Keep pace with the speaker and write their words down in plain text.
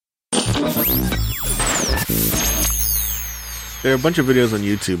There are a bunch of videos on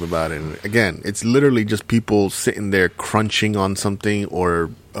YouTube about it. Again, it's literally just people sitting there crunching on something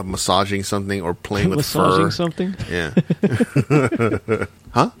or massaging something or playing with massaging fur. something? Yeah.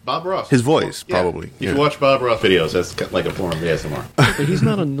 Huh? Bob Ross. His voice, Yeah. probably. If you watch Bob Ross videos, that's like a form of ASMR. But he's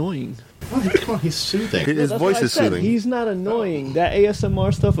not annoying. Well, come on, he's soothing. His That's voice what I is said. soothing. He's not annoying. That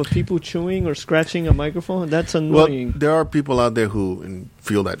ASMR stuff of people chewing or scratching a microphone, that's Well, annoying. there are people out there who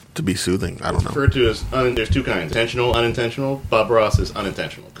feel that to be soothing. I don't know. Referred to as there's two kinds: intentional, unintentional. Bob Ross is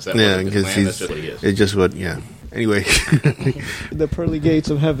unintentional because that Yeah, wasn't his because plan, that's just what he is. it's just what. Yeah. Anyway, The pearly gates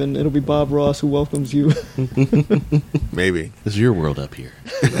of heaven, it'll be Bob Ross who welcomes you. maybe. This is your world up here.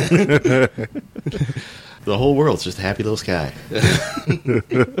 The whole world's just a happy little sky.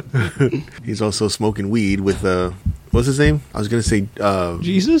 He's also smoking weed with what's his name? I was gonna say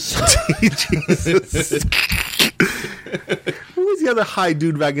Jesus? Jesus. Who was the other high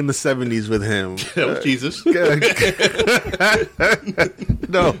dude back in the 70s with him? That was Jesus.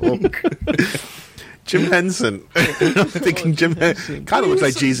 No. Jim Henson. I'm thinking Jim Henson. Kind of looks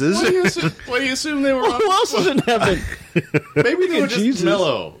like Jesus. Why do you assume they were on? Who else is in heaven? Maybe they were just Jesus.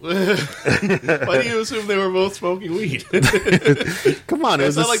 mellow. Why do you assume they were both smoking weed? Come on, it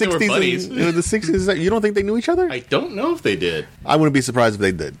was It's the not like they were 60s. buddies. It was the 60s. You don't think they knew each other? I don't know if they did. I wouldn't be surprised if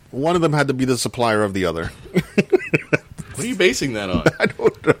they did. One of them had to be the supplier of the other. What are you basing that on? I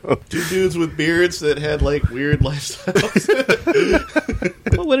don't know. Two dudes with beards that had like weird lifestyles.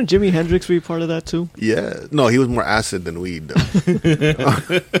 Well, wouldn't Jimi Hendrix be part of that too? Yeah. No, he was more acid than weed, though.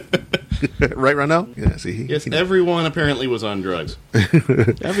 Right, Ronell? Yeah, see? Yes, everyone apparently was on drugs.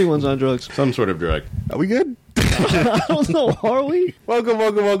 Everyone's on drugs. Some sort of drug. Are we good? I don't know, are we?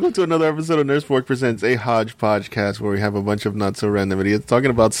 Welcome to another episode of Nurse Fork Presents a Hodgepodcast, where we have a bunch of not so random idiots talking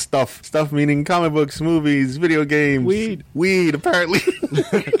about stuff. Stuff meaning comic books, movies, video games. Weed, apparently.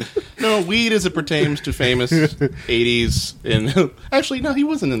 No, weed as it pertains to famous 80s. And actually, no, he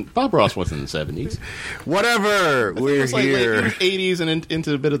wasn't in. Bob Ross wasn't in the 70s. Whatever. It We're was like here. late 80s and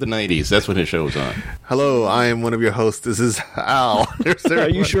into a bit of the 90s. That's when his show was on. Hello, I am one of your hosts. This is Al. Are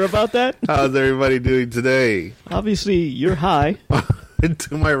you sure about that? How's everybody doing today? Obviously, you're high.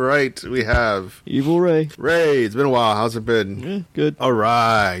 To my right, we have Evil Ray. Ray. It's been a while. How's it been? Yeah, good. All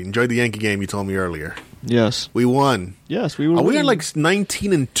right. Enjoyed the Yankee game you told me earlier. Yes. We won. Yes, we were. Are we winning. at like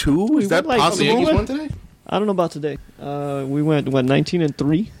 19-2? Is that went like- The possible? Yankees won today? I don't know about today. We went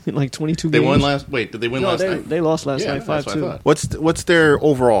 19-3 in like 22 They games. won last. Wait, did they win No, last night? they lost last Yeah, night that's what I 5-2. thought. What's their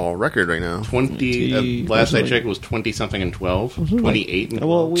overall record right now? 20. Last I checked, it was 20 something and 12. 28 and 12.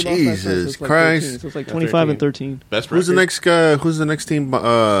 Well, we lost last night, so Jesus it's like Christ. 13, so it's like 25 and 13. Best Who's the record. next guy? Who's the next team?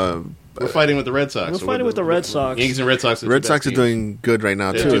 We're fighting with the Red Sox. We're fighting with the Red Sox. Yankees and Red Sox. The Red Sox are doing good right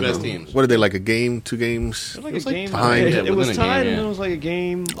now They're too. two best teams. What are they, like a game, 2 games? It was like It was a like game. tied. It, Yeah, it was within a tied, game, and then yeah. it was like a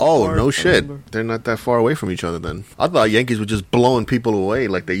game. Oh, apart, no I shit. remember. They're not that far away from each other then. I thought Yankees were just blowing people away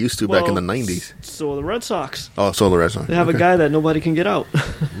like they used to back in the 90s. So the Red Sox, Oh, so the Red Sox. they have Okay. a guy that nobody can get out.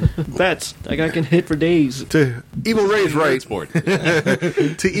 Bets. That guy can hit for days. To Evil Ray's right. Sport.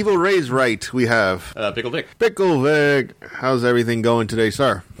 To Evil Ray's right, we have Pickle Vic. Pickle Vic. How's everything going today,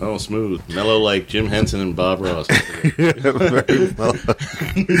 sir? Oh, smooth. Mellow like Jim Henson and Bob Ross. Very well.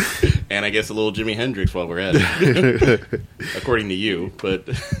 And I guess a little Jimi Hendrix while we're at it. According to you. But,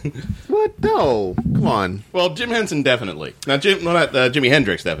 What? No. Come on. well, Jim Henson definitely. Not Jimi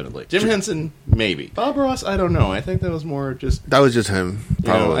Hendrix definitely. Jim Henson, maybe. Bob Ross, I don't know. I think that was more just... That was just him, You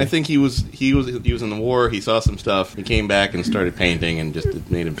know, probably. I think he was in the war. He saw some stuff. He came back and started painting, and just it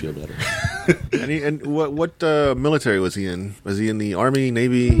made him feel better. And what military was he in? Was he in the Army,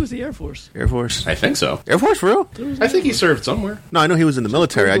 Navy, It was the Air Force. Air Force? I think so. Air Force, for real? I think he served somewhere. No, I know he was in the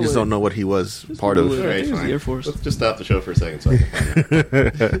military. I just Google it. don't know what he was Just part Google of. it. I think it was fine. the Air Force. Let's just stop the show for a second. So I can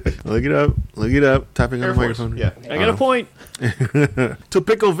find it. Look it up. Look it up. Tapping Air on the Force, microphone. yeah. I got a point. To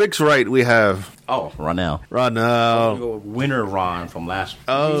Pickle Vic's right, we have Oh, Ronell. Ronell. Go with Winter Ron from last.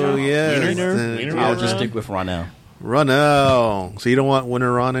 Oh, yeah. Wiener? I'll just stick with Ronell. Ronell. So you don't want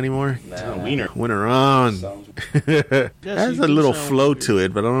Winter Ron anymore? Oh, Wiener. Winter Ron. Yes, Has you a do little sound flow good. to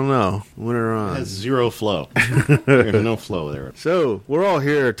it, but I don't know. Winter Has Ron. zero flow. There's no flow there. So we're all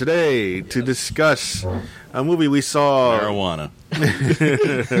here today to discuss a movie we saw. Marijuana.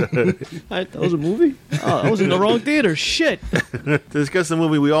 That was a movie? Oh, I was in the wrong theater. Shit. To discuss a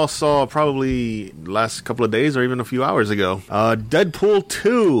movie we all saw probably last couple of days or even a few hours ago. Deadpool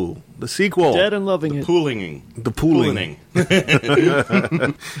 2, the sequel. Dead and loving it. Pooling. The pooling.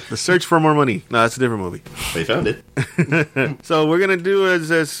 The search for more money. No, that's a different movie. They found it. So we're going to do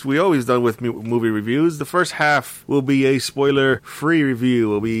as we always done with movie reviews. The first half will be a spoiler-free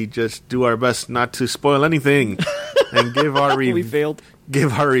review. We just do our best not to spoil anything and give our We failed.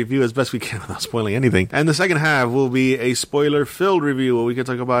 give our review as best we can without spoiling anything. And the second half will be a spoiler-filled review where we can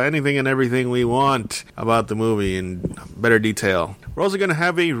talk about anything and everything we want about the movie in better detail. We're also going to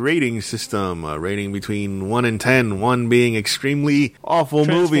have a rating system, a rating between 1 and 10, 1 being extremely awful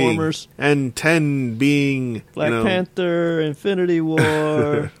movie, Transformers. and 10 being Black Panther, Infinity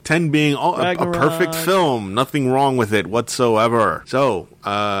War. 10 being a perfect Ragnarok. film, nothing wrong with it whatsoever. So,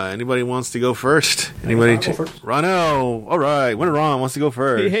 anybody wants to go first? Anybody? I'll go first. Rano. All right, when Ron wants to go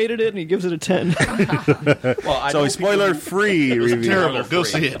first. He hated it and he gives it a 10. Well, I So know a spoiler-free review. terrible. Go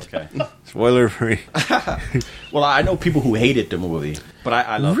see it. Okay. Spoiler-free. Well, I know people who hated the movie, but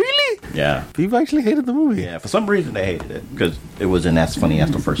I love it. Really? Yeah. People actually hated the movie. Yeah, for some reason they hated it because it wasn't as funny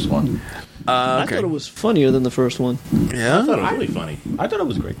as the first one. I thought it was funnier than the first one. Yeah? I thought it was really funny. I thought it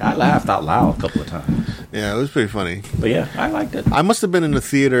was great. I laughed out loud a couple of times. Yeah, it was pretty funny. But yeah, I liked it. I must have been in a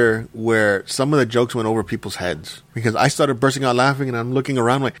theater where some of the jokes went over people's heads because I started bursting out laughing and I'm looking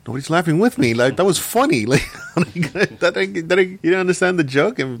around like nobody's laughing with me. Like that was funny. Like you didn't understand the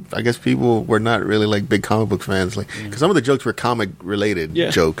joke, and I guess people were not really like big comic book fans. Like because some of the jokes were comic related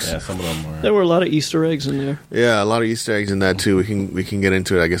jokes. Yeah, some of them were. There were a lot of Easter eggs in there. Yeah, a lot of Easter eggs in that too. We can get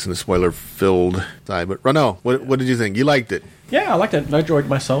into it, I guess, in the spoiler filled side. But Ronell, what did you think? You liked it? Yeah, I liked it. I enjoyed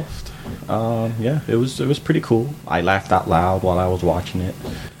myself. Yeah, it was pretty cool. I laughed out loud while I was watching it.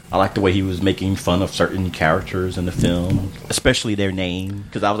 I liked the way he was making fun of certain characters in the film, especially their name.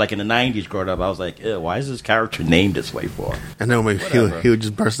 Because I was like in the 90s growing up, I was like, ew, why is this character named this way for? And then he would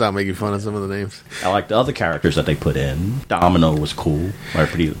just burst out making fun of some of the names. I liked the other characters that they put in. Domino was cool. I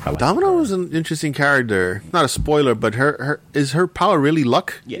liked Domino her. was an interesting character. Not a spoiler, but her power really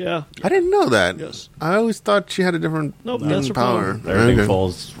luck? Yeah. I didn't know that. Yes. I always thought she had a different Nope, that's her power. Everything Okay.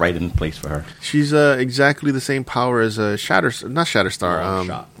 falls right in place for her. She's exactly the same power as not Shatterstar.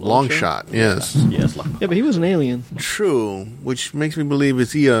 Longshot. Longshot. Yes, Yes, like Yeah, but he was an alien. true. Which makes me believe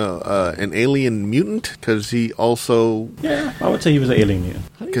is he an alien mutant? Because he also yeah, I would say he was an alien mutant.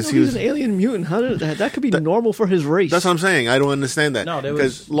 How do you 'Cause know he he was was- an alien mutant? How did that could be normal for his race? that's what I'm saying. I don't understand that. No, there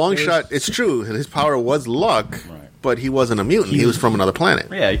because was- Longshot, it's true. His power was luck, Right. but he wasn't a mutant. He was from another planet.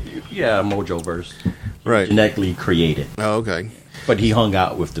 Yeah, Mojo verse. Right. Genetically created. Oh, okay. But he hung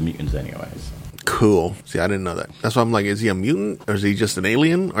out with the mutants anyways. Cool. See, I didn't know that. That's why I'm like, is he a mutant or is he just an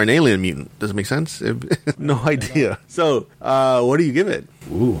alien or an alien mutant? Does it make sense? No idea. So, what do you give it?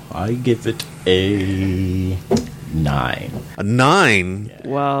 Ooh, I give it a 9. A 9.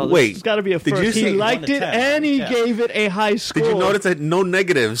 Wow, Wait, it's got to be a did first. you He say- liked 1 to it 10? and he Yeah. gave it a high score. Did you notice that no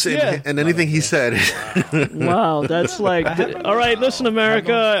negatives in anything he said? Wow, that's like, all right, listen,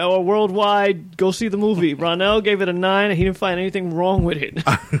 America or worldwide, go see the movie. Ronell gave it a 9, and he didn't find anything wrong with it.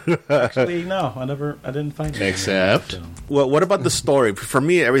 Actually, no, I didn't find it. Except Well, what about the story? For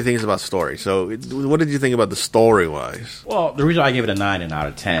me, everything is about story. So, what did you think about the story-wise? Well, the reason I gave it a 9 out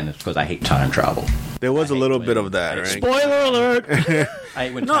of 10 is because I hate time travel. There was a little bit of that, right? Spoiler alert! I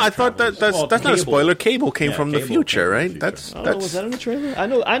hate when No, time I thought travel is- that's well, not a Cable- spoiler. Cable came Yeah, from the Cable future, came from right? the That's future. Oh, was that in the trailer?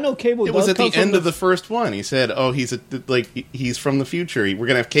 I know Cable. it was does at the come from end of the first one. He said, "Oh, he's from the future. We're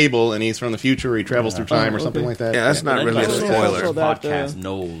gonna have Cable, and he's from the future. He travels through time, or something okay. like that." Yeah, that's not then really a I don't know spoiler. also that, Podcast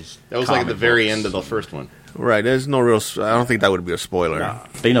knows. That was like at the very books. end of the first one. Right. There's no real. I don't think that would be a spoiler. Nah,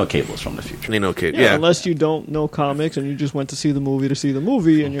 they know Cable's from the future. You know, kid. Yeah, Yeah. unless you don't know comics and you just went to see the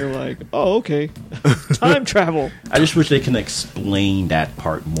movie, and you're like, oh, okay, time travel. I just wish they can explain that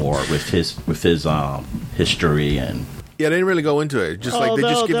part more with his history and. Yeah, they didn't really go into it. Just like they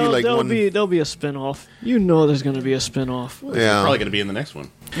just give you like there'll one. There'll be a spin-off. You know there's going to be a spin-off. Yeah. Probably going to be in the next one.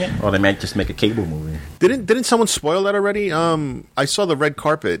 Yeah. Or they might just make a Cable movie. Didn't someone spoil that already? I saw the red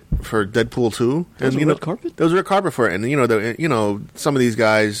carpet for Deadpool 2. There was a red carpet? There was a red carpet for it, and some of these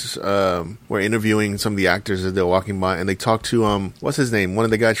guys were interviewing some of the actors as they were walking by, and they talked to what's his name? One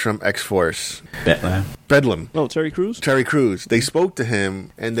of the guys from X-Force, Bedlam. Oh, Terry Crews? Terry Crews. They spoke to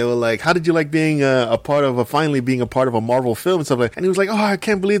him, and they were like, "How did you like being finally being a part of a Marvel film and stuff like?" And he was like, "Oh, I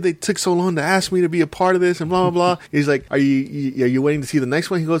can't believe they took so long to ask me to be a part of this and blah blah blah." He's like, "Are you waiting to see the next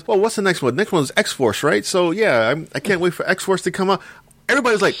one?" He goes, "Well, what's the next one? The next one is X-Force, right? So yeah, I can't wait for X-Force to come out."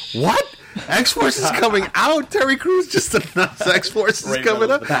 Everybody's like, "What? X-Force is coming out?" Terry Crews just announced X-Force is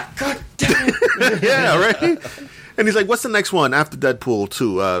coming out. Yeah, right. And he's like, "What's the next one after Deadpool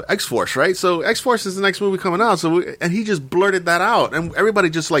 2? X-Force, right? So X-Force is the next movie coming out." And he just blurted that out, and everybody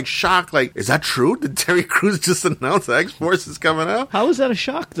just like shocked, like, "Is that true? Did Terry Crews just announce that X-Force is coming out?" How is that a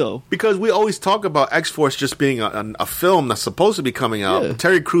shock, though? Because we always talk about X-Force just being a film that's supposed to be coming out. Yeah.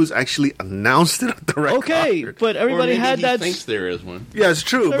 Terry Crews actually announced it at the red Okay, carpet. but everybody or maybe had he that. thinks there is one. Yeah, it's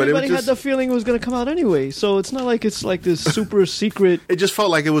true, but it was Everybody had just the feeling it was going to come out anyway, so it's not like it's like this super secret. it just felt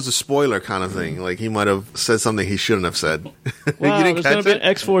like it was a spoiler kind of thing. Like he might have said something he shouldn't have said. Wow, You didn't there's going catch to be an it?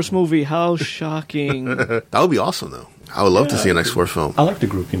 X-Force movie. How shocking. That would be awesome, though. I would love to see an X-Force film. I like the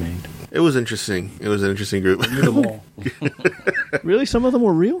group he made. It was interesting. It was an interesting group. Knew them all. Really? Some of them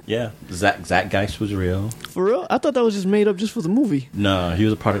were real? Yeah, Zach Geist was real. For real? I thought that was just made up just for the movie. No, he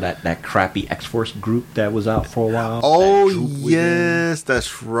was a part of that crappy X-Force group that was out for a while. Oh That Droop was in. yes,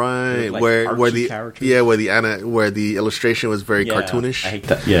 that's right. Like where artsy the characters. where the illustration was very Yeah, cartoonish. I hate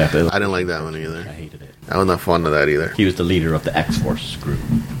that. Yeah, I didn't like that one I either. hated it. I was not fond of that either. He was the leader of the X-Force group.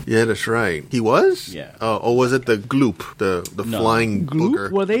 Yeah, that's right. He was. Yeah. Oh, was it the Gloop, the No. flying Gloop?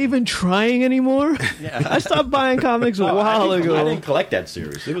 booger? Were they even trying anymore? Yeah. I stopped buying comics a while I ago. didn't collect that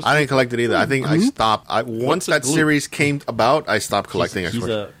series. It was I didn't collect it either. I think I stopped. Once a that Gloop? series came about, I stopped collecting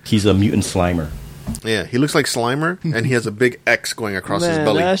X-Force. he's a mutant Slimer. Yeah, he looks like Slimer, and he has a big X going across his Man,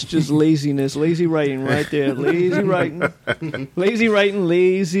 belly. that's just laziness. Lazy writing right there. Lazy writing. Lazy writing,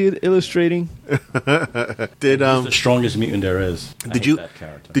 lazy illustrating. Did He's the strongest mutant there is. I hate you that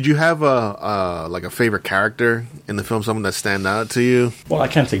character. did you have a favorite character in the film? Someone that stand out to you? Well, I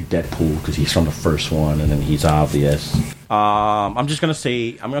can't say Deadpool because he's from the first one, and then he's obvious. I'm gonna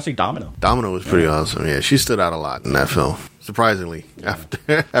say Domino. Domino was pretty awesome. Yeah, she stood out a lot in that film. Surprisingly,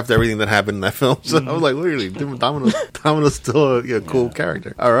 after everything that happened in that film, so I was like, really, Domino's still a cool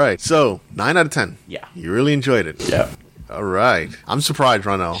character. All right, so 9 out of 10. Yeah. You really enjoyed it. Yeah. All right, I'm surprised,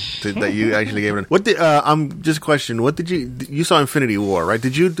 Ronell, that you actually gave it. What did I'm just question? What did you saw Infinity War, right?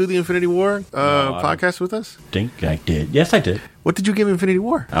 Did you do the Infinity War podcast with us? Think I did. Yes, I did. What did you give Infinity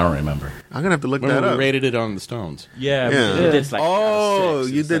War? I don't remember. I'm gonna have to look Remember that we up. rated it on the Stones. Yeah. Yeah. We did like Oh,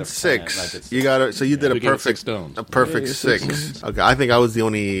 six you instead did of 10. I 6. did You got it. So you did we a gave it perfect 6 stones. A perfect Yeah, 6. 6. Okay, I think I was the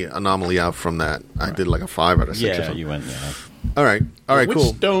only anomaly out from that. I did like a 5 out of 6. or Yeah, something. you went. Yeah. All right, Which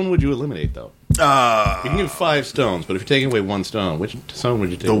cool. stone would you eliminate, though? You can give 5 stones, but if you're taking away 1 stone, which stone would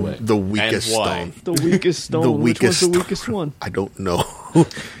you take away? The weakest And why? stone. The weakest stone. The Which weakest one's the stone. weakest one? I don't know.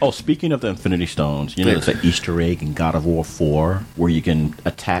 Oh, speaking of the Infinity Stones, you know, there's an Easter egg in God of War 4 where you can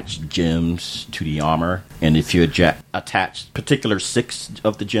attach gems to the armor, and if you attach particular 6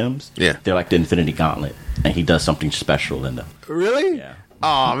 of the gems, Yeah. they're like the Infinity Gauntlet, and he does something special in them. Really? Yeah.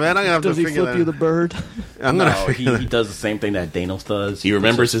 Oh man, I'm gonna have Does to he figure flip you the that. bird? I'm gonna. No, he does the same thing that Thanos does. He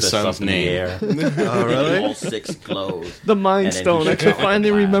remembers puts his fist son's up in the name. air. Oh really? All 6 glows. The Mind And then Stone. he I can shoots out finally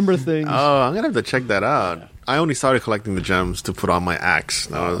the blast. remember things. Oh, I'm gonna have to check that out. I only started collecting the gems to put on my axe.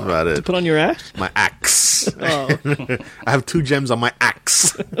 That was about it. Put on your axe? My axe. Oh. I have 2 gems on my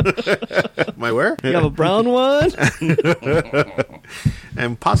axe. My where? You have a brown one?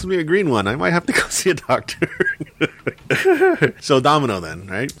 And possibly a green one. I might have to go see a doctor. So Domino then,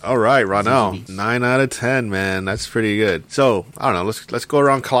 right? All right, Ronell. 9 out of 10, man. That's pretty good. So I don't know. Let's go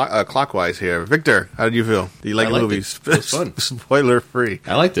around clockwise here. Victor, how did you feel? Do you like I the liked movie? it. It was fun. Spoiler free.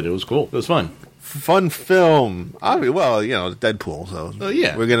 I liked it. It was cool. It was fun. Fun film. I mean, well, you know, Deadpool. So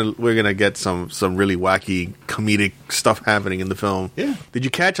Yeah. we're gonna get some really wacky comedic stuff happening in the film. Yeah. Did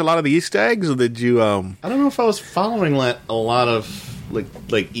you catch a lot of the Easter eggs, or did you? I don't know if I was following a lot of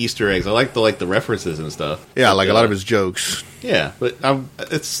like Easter eggs. I like the references and stuff. Yeah, like a lot of his jokes. Yeah, but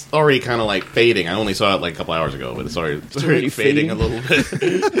it's already kind of like fading. I only saw it like a couple hours ago, but it's already already fading fading? a little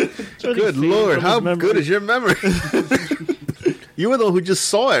bit. Good Lord, how good is your memory? You were the one who just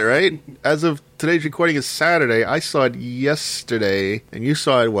saw it, right? As of today's recording is Saturday. I saw it yesterday, and you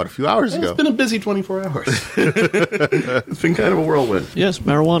saw it, what, a few hours ago? It's been a busy 24 hours. It's been kind of a whirlwind. Yes,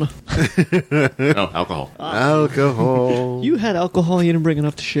 marijuana. No, alcohol. Alcohol. You had alcohol. You didn't bring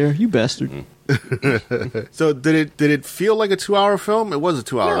enough to share. You bastard. So did it feel like a 2-hour film? It was a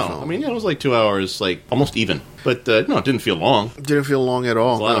 2-hour No, film. I mean, it was like 2 hours, like almost even. But no, it didn't feel long. Didn't feel long at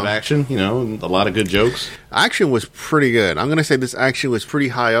all. A lot of action, and a lot of good jokes. Action was pretty good. I'm gonna say this action was pretty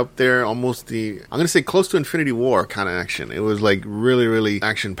high up there. Almost I'm gonna say close to Infinity War kind of action. It was like really, really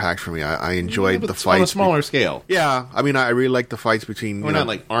action packed for me. I enjoyed But the it's fights. on a smaller scale. Yeah, I mean, I really liked the fights between. We're not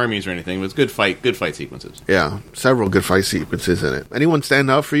like armies or anything, but it's good fight sequences. Yeah, several good fight sequences in it. Anyone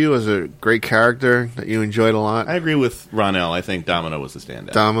stand out for you as a great character that you enjoyed a lot? I agree with Ronell. I think Domino was the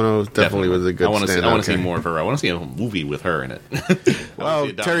standout. Domino definitely was a good I want standout. to see more of her. I want to see a movie with her in it.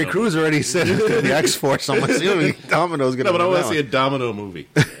 Well, Terry Crews already said the X-Force. I'm assuming Domino's going to No, but I want to be see a Domino movie.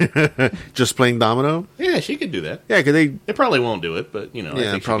 just playing Domino. Yeah, she could do that. Yeah, because they. They probably won't do it, but I Yeah,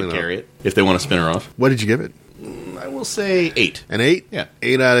 think she probably could not. carry it if they want to spin her off. What did you give it? I will say 8. An 8? Yeah.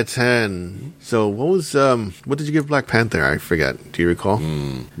 8 out of 10. So what did you give Black Panther? I forget. Do you recall?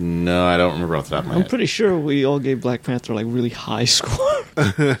 No, I don't remember off the top of my I'm head. pretty sure we all gave Black Panther like really high score.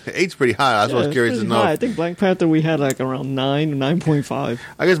 8's pretty high. That's what I was it's curious to pretty know. high. I think Black Panther we had like around 9, 9.5.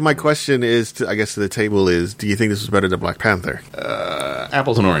 I guess my question is, to the table is, do you think this was better than Black Panther?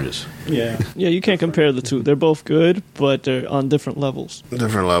 apples and oranges. Yeah. Yeah, you can't compare the two. They're both good, but they're on different levels.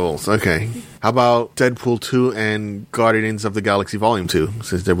 Different levels. Okay. How about Deadpool 2 and Guardians of the Galaxy Volume 2,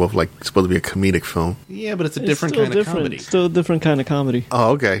 since they're both like supposed to be a comedic film? Yeah, but it's a It's different still kind of comedy. Still a different kind of comedy.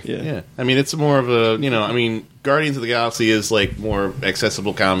 Oh, okay. Yeah. Yeah, I mean, it's more of a, I mean, Guardians of the Galaxy is like more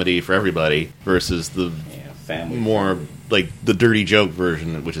accessible comedy for everybody versus the Family. more like the dirty joke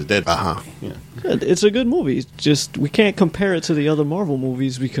version, which is Deadpool. Uh-huh. Yeah. Yeah, it's a good movie. It's just we can't compare it to the other Marvel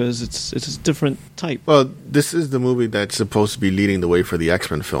movies because it's a different type. Well, this is the movie that's supposed to be leading the way for the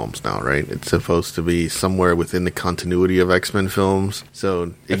X-Men films now, right? It's supposed to be somewhere within the continuity of X-Men films. So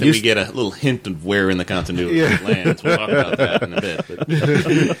I if think we get a little hint of where in the continuity it lands. We'll talk about that in a bit.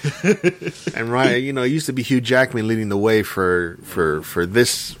 But. and Ryan, it used to be Hugh Jackman leading the way for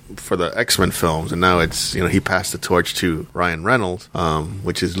the X-Men films, and now it's he passed the torch to Ryan Reynolds,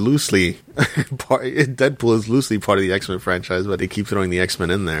 which is loosely Deadpool is loosely part of the X-Men franchise, but they keep throwing the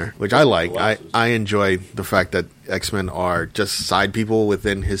X-Men in there, which I like. I enjoy the fact that X-Men are just side people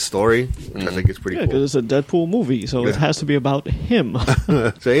within his story, which I think is pretty Yeah, cool. because it's a Deadpool movie, so it has to be about him.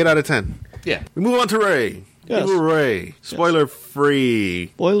 So 8 out of 10. Yeah. We move on to Ray. Yes. Evil Ray. Spoiler free.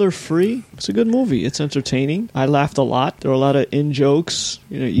 Spoiler free. It's a good movie. It's entertaining. I laughed a lot. There were a lot of in jokes,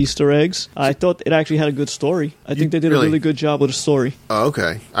 Easter eggs. I thought it actually had a good story. I think they did a really good job with the story. Oh,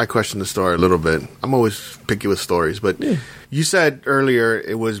 okay. I questioned the story a little bit. I'm always picky with stories, but you said earlier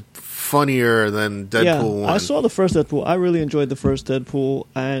it was funnier than Deadpool 1. I saw the first Deadpool. I really enjoyed the first Deadpool,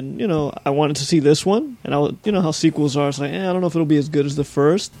 and I wanted to see this one. And how sequels are. It's like, I don't know if it'll be as good as the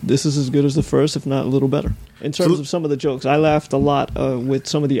first. This is as good as the first, if not a little better. In terms of some of the jokes, I laughed a lot with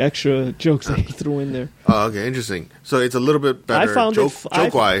some of the extra jokes they threw in there. Oh, okay, interesting. So it's a little bit better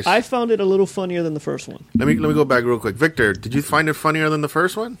joke-wise. I found it a little funnier than the first one. Let me go back real quick. Victor, did you find it funnier than the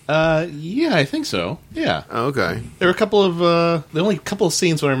first one? Yeah, I think so. Yeah. Oh, okay. There were a couple of the only couple of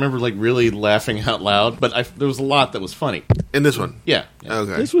scenes where I remember like really laughing out loud, but there was a lot that was funny. In this one? Yeah.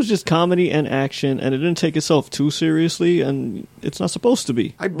 Okay. This was just comedy and action, and it didn't take itself too seriously, and it's not supposed to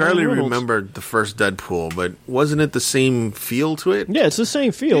be. I barely Ryan Reynolds. remembered the first Deadpool, but wasn't it the same feel to it? Yeah, it's the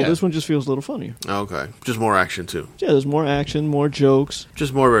same feel. Yeah. This one just feels a little funnier. Okay. Just more action, too. Yeah, there's more action, more jokes.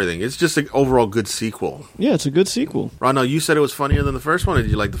 Just more of everything. It's just an overall good sequel. Yeah, it's a good sequel. Ronald, you said it was funnier than the first one, or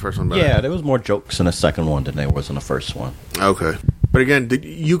did you like the first one better? Yeah, there was more jokes in the second one than there was in the first one. Okay. But again,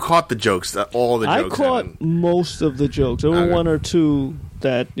 you caught the jokes, all the I jokes. caught most of the jokes. There were Okay. one or two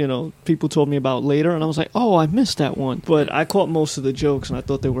that, people told me about later, and I was like, oh, I missed that one. But I caught most of the jokes, and I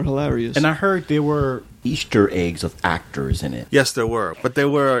thought they were hilarious. And I heard there were Easter eggs of actors in it. Yes, there were. But there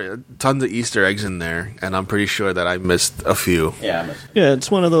were tons of Easter eggs in there, and I'm pretty sure that I missed a few. Yeah, Yeah, it's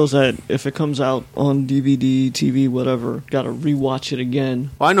one of those that if it comes out on DVD, TV, whatever, gotta rewatch it again.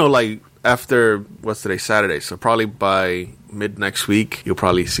 Well, I know, like, after, what's today, Saturday, so probably by mid next week, you'll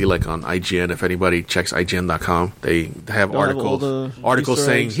probably see, like, on IGN, if anybody checks IGN.com, they have They'll have all the articles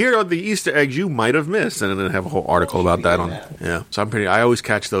Easter saying, eggs. here are the Easter eggs you might have missed, and then they have a whole article about that on. Yeah, so I always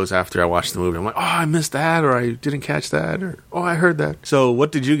catch those after I watch the movie. I'm like, oh, I missed that, or I didn't catch that, or oh, I heard that. So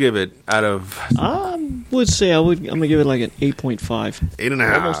what did you give it out of I would say I'm gonna give it like an 8.5.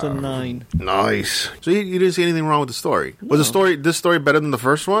 8.5? Almost a 9. Nice. So you didn't see anything wrong with the story? Was this story better than the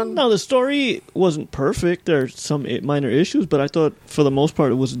first one? No, the story wasn't perfect. There's some minor issues, but I thought for the most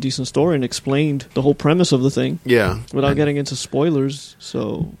part it was a decent story and explained the whole premise of the thing Yeah. without getting into spoilers.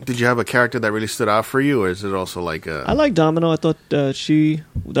 So Did you have a character that really stood out for you, or is it also like a... I like Domino. I thought that's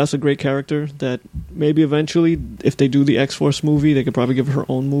a great character that maybe eventually, if they do the X-Force movie, they could probably give her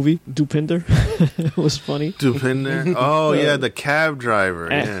own movie. Dupinder was funny. Dupinder? Oh, yeah, the cab driver.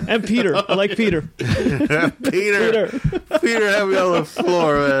 Yeah. And Peter. I like Peter. Peter had me on the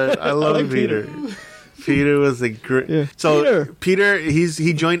floor, man. I love like Peter. Peter was a great... Yeah. So, Peter,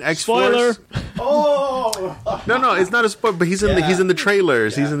 he joined X-Force. Spoiler. No, it's not a spoiler, but he's in the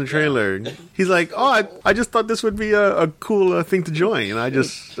trailers. He's in the trailer. He's like, oh, I just thought this would be a cool thing to join, and I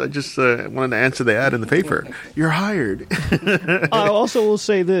just wanted to answer the ad in the paper. You're hired. I also will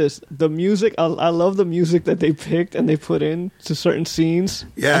say this: the music. I love the music that they picked and they put in to certain scenes.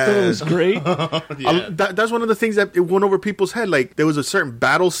 Yeah. I thought it was great. That's one of the things that it went over people's head. Like, there was a certain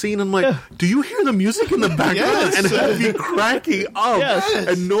battle scene, and I'm like, do you hear the music in the background? Yes. And it had me cracking up. Yes.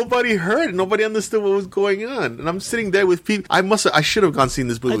 And nobody heard it. Nobody understood what was going on. And I'm sitting there with people. I should have gone seen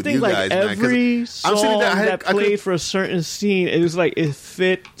this movie I with think you like guys, man. 'cause every song I'm sitting there, that played for a certain scene, it was like it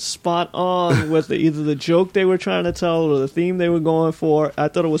fit spot on with either the joke they were trying to tell or the theme they were going for. I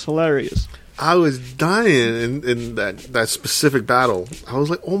thought it was hilarious. I was dying in that specific battle. I was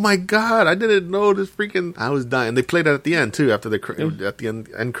like, oh my god, I didn't know this freaking. I was dying. They played that at the end too, after at the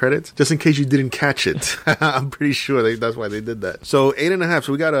end credits, just in case you didn't catch it. I'm pretty sure that's why they did that. So 8.5.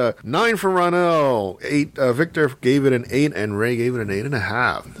 So we got a 9 from Ronell. 8. Victor gave it an 8, and Ray gave it an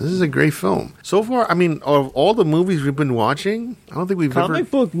 8.5. This is a great film so far. I mean, of all the movies we've been watching, I don't think we've comic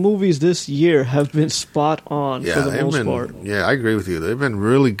book movies this year have been spot on for the most part. Yeah, I agree with you. They've been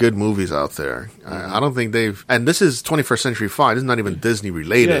really good movies out there. I don't think they've. And this is 21st Century Fox. This is not even Disney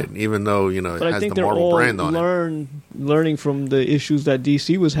related, even though it but has the Marvel brand on it. Learning from the issues that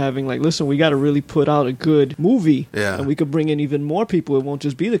DC was having, like, listen, we got to really put out a good movie, and we could bring in even more people. It won't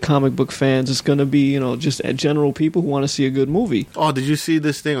just be the comic book fans. It's going to be, just general people who want to see a good movie. Oh, did you see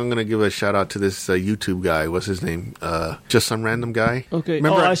this thing? I'm going to give a shout out to this YouTube guy. What's his name? Just some random guy. Okay.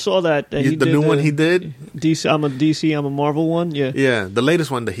 Remember, I saw that. The new one he did? I'm a Marvel one. Yeah. Yeah, the latest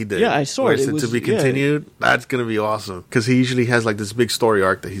one that he did. Yeah, I saw it. It was, to be continued. That's going to be awesome because he usually has like this big story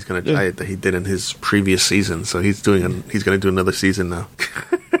arc that he's going to that he did in his previous season. So he's going to do another season now.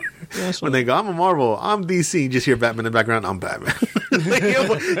 When they go, I'm a Marvel, I'm DC, you just hear Batman in the background, I'm Batman.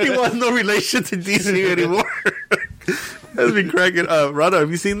 He wants no relation to DC anymore. That's been cracking up. Rada, have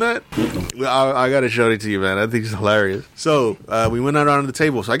you seen that? I gotta show it to you, man. I think it's hilarious. So, we went out on the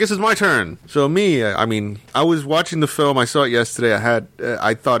table. So I guess it's my turn. So me, I was watching the film. I saw it yesterday.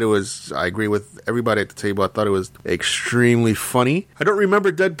 I thought it was, I agree with everybody at the table. I thought it was extremely funny. I don't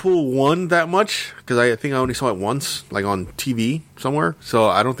remember Deadpool 1 that much, because I think I only saw it once, like on TV somewhere. So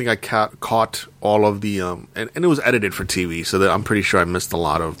I don't think I caught all of the, and it was edited for TV, so that I'm pretty sure I missed a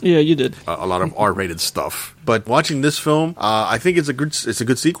lot of. Yeah, you did. A lot of R-rated stuff. But watching this film, I think it's a good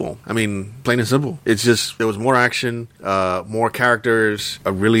sequel. I mean, plain and simple. It's just, there was more action, more characters,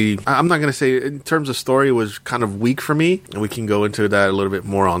 I'm not going to say, in terms of story, it was kind of weak for me. And we can go into that a little bit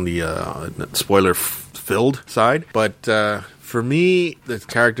more on the spoiler-filled side. But, for me, the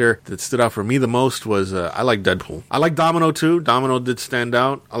character that stood out for me the most was, I like Deadpool. I like Domino too. Domino did stand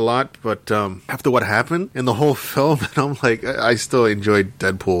out a lot, but after what happened in the whole film, I'm like, I still enjoyed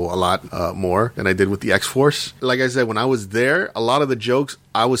Deadpool a lot more than I did with the X-Force. Like I said, when I was there, a lot of the jokes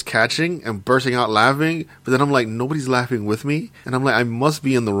I was catching and bursting out laughing, but then I'm like, nobody's laughing with me. And I'm like, I must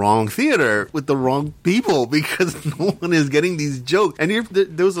be in the wrong theater with the wrong people because no one is getting these jokes. And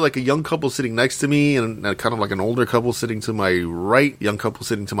there was like a young couple sitting next to me and kind of like an older couple sitting to my right, young couple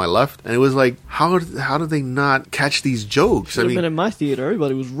sitting to my left. And it was like, how did they not catch these jokes? I mean, been in my theater,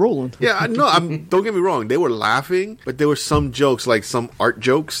 everybody was rolling. Yeah, don't get me wrong. They were laughing, but there were some jokes, like some art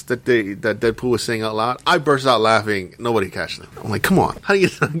jokes that Deadpool was saying out loud. I burst out laughing. Nobody catched them. I'm like, come on. How do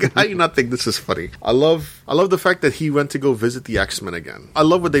you not think this is funny? I love the fact that he went to go visit the X-Men again. I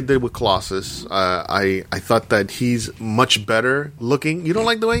love what they did with Colossus. I thought that he's much better looking. You don't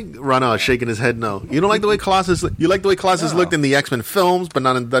like the way Rana is shaking his head no. You don't like the way Colossus you like the way Colossus looked in the X-Men films, but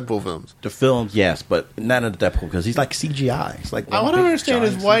not in the Deadpool films. The films, yes, but not in the Deadpool because he's like CGI. It's like what I don't understand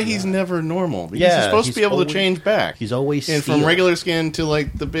is why he's never normal. He's supposed to be able to change back. He's always from regular skin to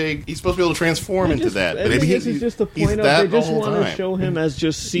like the big. He's supposed to be able to transform into that. Maybe he's just the point of they just want to show him as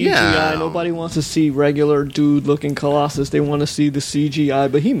just CGI. Yeah. Nobody wants to see regular dude looking Colossus. They want to see the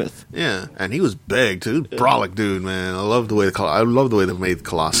CGI behemoth. Yeah, and he was big too. Brolic dude, man. I love the way they made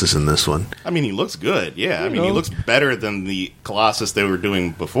Colossus in this one. I mean, he looks good. Yeah, he looks better than the Colossus they were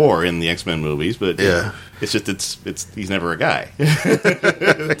doing before in the X-Men movies. But yeah. It's just he's never a guy.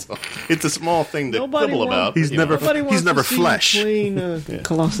 It's a small thing to quibble about. He's never flesh. Plain,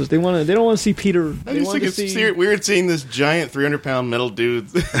 Colossus. They don't want to see Peter. I just think it's weird seeing this giant 300-pound metal dude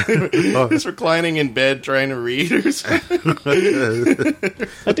just reclining in bed trying to read or something.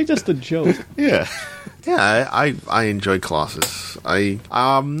 I think that's the joke. Yeah. Yeah, I enjoy Colossus.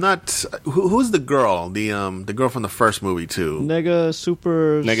 I'm not. Who's the girl? The girl from the first movie too.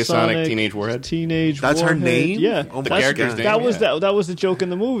 Negasonic Teenage Warhead. That's her name. Yeah, oh, the character's name. That was the joke in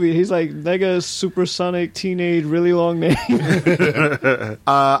the movie. He's like Nega Supersonic Teenage, really long name.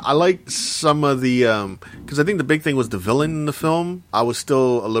 I like some of the because I think the big thing was the villain in the film. I was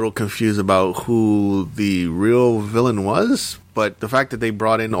still a little confused about who the real villain was. But the fact that they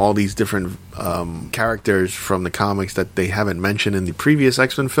brought in all these different characters from the comics that they haven't mentioned in the previous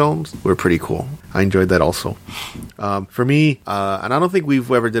X-Men films were pretty cool. I enjoyed that also. For me, and I don't think we've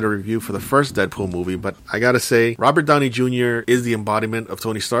ever did a review for the first Deadpool movie, but I gotta say, Robert Downey Jr. is the embodiment of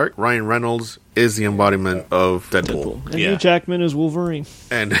Tony Stark. Ryan Reynolds is the embodiment of Deadpool. And Hugh Jackman is Wolverine.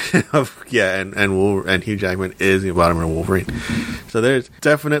 And and Hugh Jackman is the embodiment of Wolverine. So there's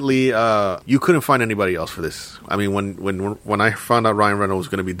definitely you couldn't find anybody else for this. I mean, when I found out Ryan Reynolds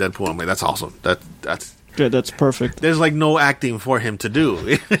was going to be Deadpool, I'm like, that's awesome. Yeah, that's perfect. There's like no acting for him to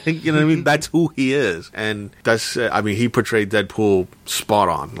do. You know what I mean? That's who he is, and that's. I mean, he portrayed Deadpool spot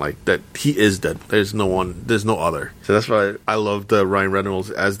on. Like that, he is Deadpool. There's no other. So that's why I loved Ryan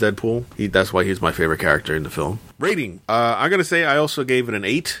Reynolds as Deadpool. That's why he's my favorite character in the film. Rating. I'm going to say I also gave it an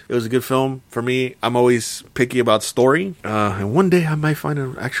 8. It was a good film. For me, I'm always picky about story. And one day I might find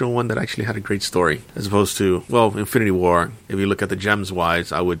an actual one that actually had a great story. As opposed to, well, Infinity War, if you look at the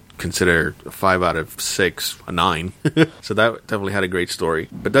gems-wise, I would consider a 5 out of 6 a 9. So that definitely had a great story.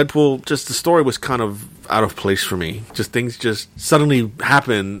 But Deadpool, just the story was kind of out of place for me. Just things just suddenly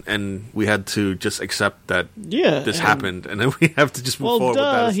happened, and we had to just accept that this happened. And then we have to just move forward with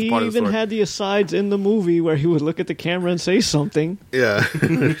that as he part of the even story. had the asides in the movie where he would look at the camera and say something. Yeah.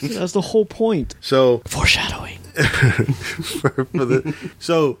 That's the whole point. So Foreshadowing.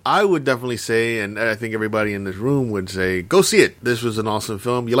 So I would definitely say, and I think everybody in this room would say, go see it. This was an awesome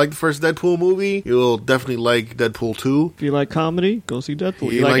film. You like the first Deadpool movie? You'll definitely like Deadpool 2. If you like comedy, go see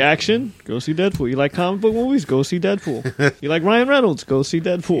Deadpool. You like action? Go see Deadpool. You like comic book movies? Go see Deadpool. You like Ryan Reynolds? Go see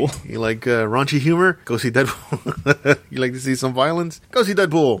Deadpool. You like raunchy humor? Go see Deadpool. You like to see some violence? Go see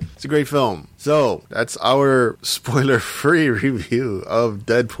Deadpool. It's a great film. So that's our spoiler-free review of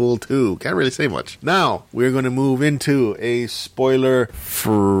Deadpool 2. Can't really say much. Now, we're going to move into a spoiler-filled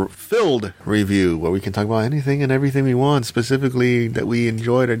review where we can talk about anything and everything we want, specifically that we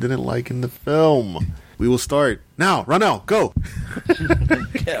enjoyed or didn't like in the film. We will start now. Ronell, go.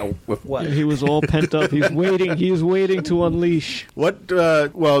 Yeah, with what? He was all pent up. He's waiting. He's waiting to unleash. What?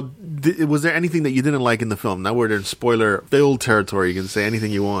 Was there anything that you didn't like in the film? Now we're in spoiler-filled territory. You can say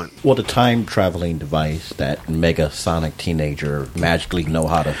anything you want. Well, the time traveling device that Mega Sonic teenager magically know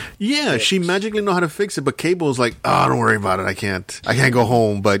how to. Yeah, she magically know how to fix it, but Cable's like, oh, don't worry about it. I can't go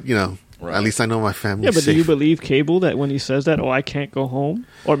home, but you know. Right. At least I know my family. Yeah, but safe. do you believe Cable that when he says that, I can't go home?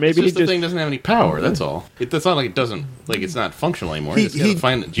 Or maybe the thing doesn't have any power. That's all. It's not like it doesn't, like it's not functional anymore. He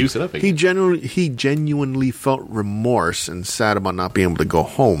juice it up again. He genuinely felt remorse and sad about not being able to go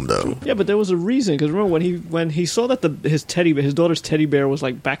home, though. Yeah, but there was a reason. Because remember when he saw that his daughter's teddy bear was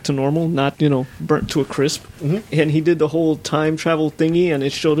like back to normal, not burnt to a crisp, and he did the whole time travel thingy, and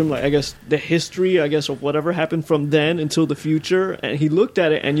it showed him like I guess the history, of whatever happened from then until the future, and he looked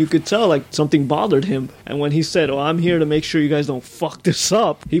at it, and you could tell like something bothered him. And when he said, I'm here to make sure you guys don't fuck this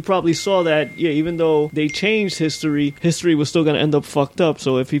up, he probably saw that, even though they changed history was still going to end up fucked up.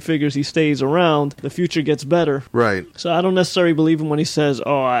 So if he figures he stays around, the future gets better. Right. So I don't necessarily believe him when he says,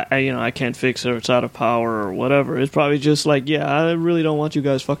 I can't fix it, or it's out of power, or whatever. It's probably just like, I really don't want you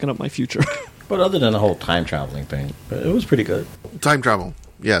guys fucking up my future. But other than the whole time traveling thing, it was pretty good. Time travel.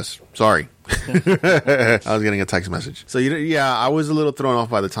 Yes. Sorry. I was getting a text message. So, I was a little thrown off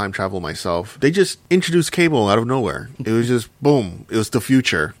by the time travel myself. They just introduced Cable out of nowhere. It was just, boom. It was the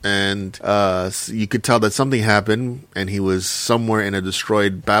future. And you could tell that something happened, and he was somewhere in a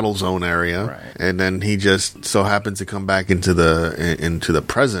destroyed battle zone area. Right. And then he just so happens to come back into the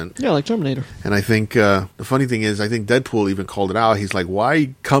present. Yeah, like Terminator. And I think the funny thing is, I think Deadpool even called it out. He's like,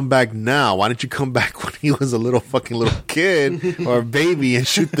 why come back now? Why didn't you come back when he was a little kid or a baby and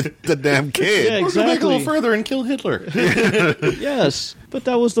shoot the damn kid? Yeah, exactly. Or go back a little further and kill Hitler. Yes, but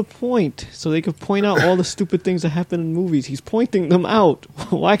that was the point. So they could point out all the stupid things that happen in movies. He's pointing them out.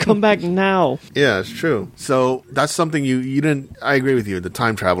 Why come back now? Yeah, it's true. So that's something you didn't. I agree with you. The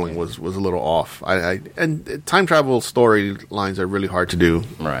time traveling was a little off. And time travel storylines are really hard to do.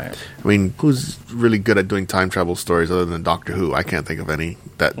 Right. I mean, who's really good at doing time travel stories other than Doctor Who? I can't think of any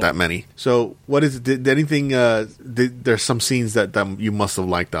that many. So what is it? Did anything? There's some scenes that you must have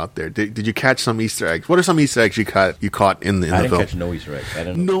liked out there. Did you catch some Easter eggs? What are some Easter eggs you caught in the film? I didn't catch no Easter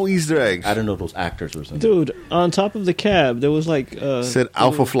eggs. No Easter eggs. I didn't know those actors were something. Dude, on top of the cab, there was like said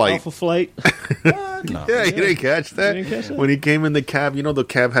Alpha Flight. Alpha Flight. No. Yeah, you didn't catch that? You didn't catch that? When he came in the cab, the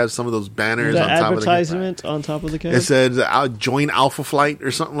cab has some of those banners The on top of the advertisement on top of the cab. It said, join Alpha Flight or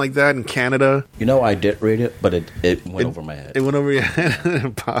something like that in Canada. I did read it, but it went over my head. It went over your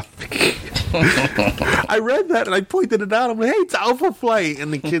head. I read that and I pointed it out. I'm like, hey, it's Alpha Flight.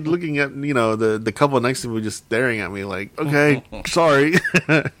 And the kid looking at, the couple next to me was just staring at me like, okay, sorry.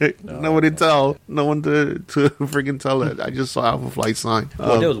 No one to tell. No one to freaking tell it. I just saw Alpha Flight sign.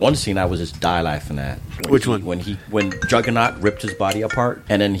 Well, there was one scene I was just die laughing at. Which one? When Juggernaut ripped his body apart,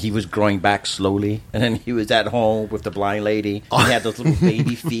 and then he was growing back slowly, and then he was at home with the blind lady. And he had those little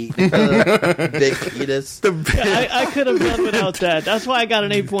baby feet, big fetus. I could have done without that. That's why I got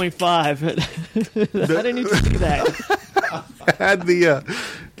an 8.5. I didn't need to see that. Had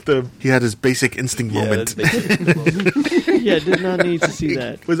He had his basic instinct moment. Yeah, did not need to see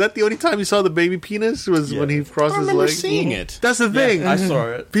that. Was that the only time you saw the baby penis? Was when he crossed I his remember leg? seeing it. That's the thing. I saw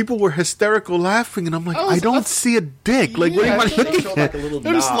it. People were hysterical laughing, and I'm like, I don't see a dick. Like, what Yeah, am I looking at?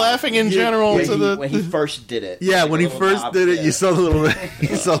 They're just laughing in general to the. when he first did it. Yeah, Like when a he little first knob, did it, yeah. you saw the little,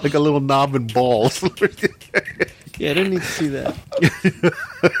 you saw like a little knob and balls. Yeah, I didn't need to see that.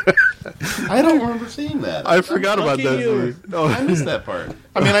 I don't remember seeing that. I forgot about Lucky that. you. Scene. Oh. I missed that part.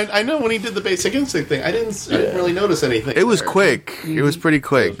 I mean, I know when he did the basic instinct thing. I didn't really notice anything. It was there. quick. It was pretty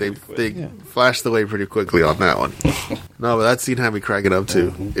quick. They flashed away pretty quickly on that one. No, but that scene had me cracking up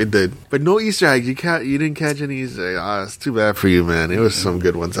too. It did. But no Easter eggs. You didn't catch any Easter eggs. Ah, it's too bad for you, man. There was some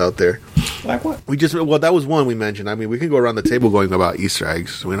good ones out there. Like what? That was one we mentioned. I mean, we can go around the table going about Easter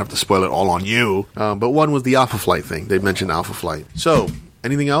eggs. We don't have to spoil it all on you. But one was the Alpha Flight thing. They mentioned Alpha Flight. So,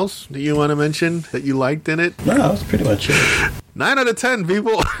 anything else that you want to mention that you liked in it? No, that was pretty much it. 9 out of 10,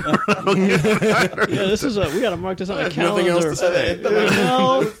 people. Yeah, this is we gotta mark this on a Nothing else calendar. to say.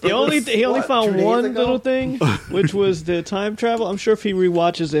 No, he only found 2 days one ago? little thing, which was the time travel. I'm sure if he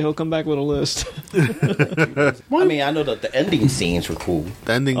rewatches it, he'll come back with a list. I mean, I know that the ending scenes were cool.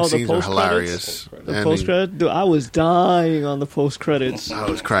 The ending Oh, the scenes are post-credits? hilarious. The Ending- post credit, dude, I was dying on the post credits. I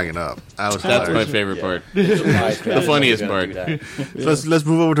was cracking up. That's hilarious. my favorite part. The funniest part. So let's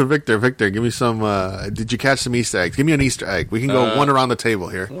move over to Victor. Victor, give me some. Did you catch some Easter eggs? Give me an Easter egg. We can go one around the table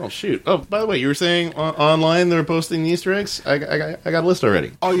here. Oh shoot! Oh, by the way, you were saying online they were posting the Easter eggs. I got a list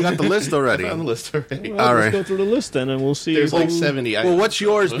already. Oh, you got the list already. On the list already. Well, All let's right. go through the list then, and we'll see. There's like who- 70. Well, what's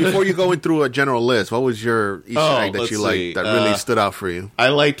yours before you go in through a general list? What was your Easter egg that let's you see. liked that really stood out for you? I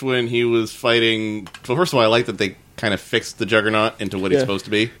liked when he was fighting. Well, first of all, I liked that they kind of fixed the Juggernaut into what he's Yeah. supposed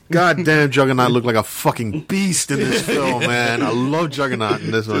to be. God damn, Juggernaut looked like a fucking beast in this film, man. I love Juggernaut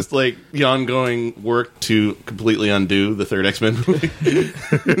in this one. Just like the ongoing work to completely undo the third X-Men movie.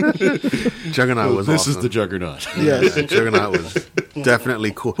 Juggernaut was This awesome. is the Juggernaut. Yes. Yeah, Juggernaut was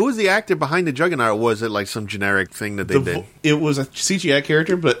definitely cool. Who was the actor behind the Juggernaut? Or was it like some generic thing that they did? It was a CGI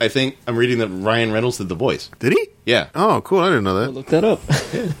character, but I think I'm reading that Ryan Reynolds did the voice. Did he? Yeah. Oh, cool. I didn't know that. Look that up.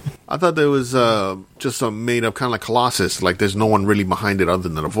 I thought there was just some made up kind of like Colossus. Like there's no one really behind it other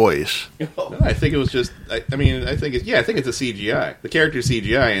than a voice. No, I think it was just. I think it's a CGI. The character's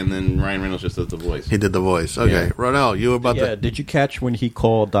CGI, and then Ryan Reynolds just does the voice. He did the voice. Okay, Yeah. Ronell, you were about Yeah, did you catch when he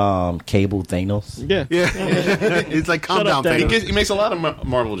called Cable Thanos? Yeah. to? Yeah, it's like calm Shut up, down, Danny. Thanos. He makes a lot of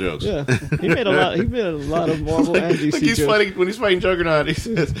Marvel jokes. Yeah, he made a lot. He made a lot of Marvel and DC Like he's jokes. fighting when he's fighting Juggernaut. He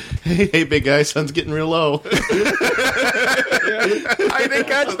says, "Hey, big guy, sun's getting real low." I didn't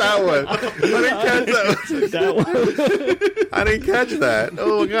catch that one. That one. I didn't catch that.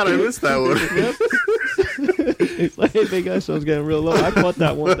 Oh my god, I missed that one. It's like, hey, big guy, sun's getting real low. I caught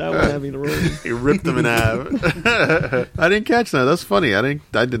that one. That one had me in the room. He ripped him in half. I didn't catch that. That's funny. I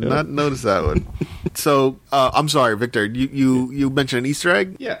did not notice that one. So I'm sorry, Victor. You mentioned an Easter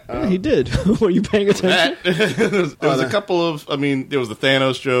egg. Yeah, He did. Were you paying attention? there was a couple of. I mean, there was the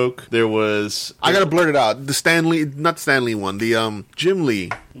Thanos joke. There was. I gotta blurt it out. The Stanley, not Stanley one. The Jim Lee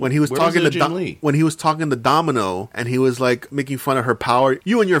when he was Where talking was to it Jim Lee? when he was talking to Domino and he was like making fun of her power.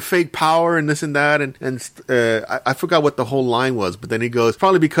 You and your fake power and this and that and I forgot what the whole line was. But then he goes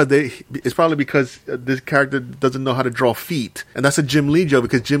probably because this character doesn't know how to draw feet, and that's a Jim Lee joke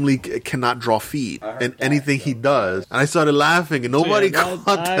because Jim Lee cannot draw feet in anything he does. And I started laughing and nobody caught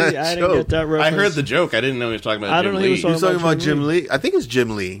that I joke. didn't get that I reference. heard the joke. I didn't know he was talking about. I Jim don't know he Lee. was He was talking about Jim Lee. I think it was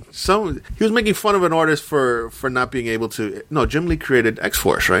Jim Lee. He was making fun of an artist for not being able to. No, Jim Lee created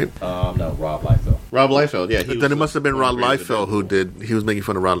X-Force, right? No, Rob Liefeld. Rob Liefeld. Yeah, Then it must have been Rob Liefeld who did. He was making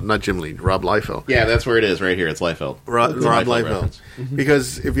fun of Rob, not Jim Lee. Rob Liefeld. Yeah, that's where it is. Right here, it's Liefeld. Rob It's a Liefeld. reference.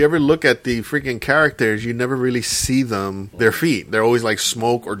 Because if you ever look at the freaking characters, you never really see their feet. They're always like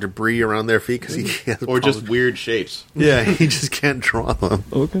smoke or debris around their feet because he has Or just problems. weird shapes. Yeah, he just can't draw them.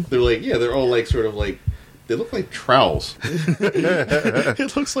 Okay. They're like, they're all like sort of like. They look like trowels.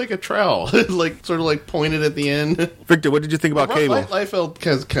 It looks like a trowel, like sort of like pointed at the end. Victor, what did you think about Cable? Liefeld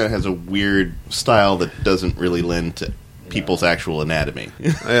kind of has a weird style that doesn't really lend to people's actual anatomy,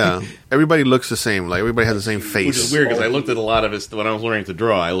 Yeah, everybody looks the same. Like everybody has the same face. which is weird because I looked at a lot of his when I was learning to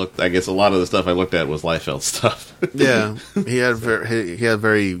draw. I guess a lot of the stuff I looked at was Liefeld stuff. Yeah, he had a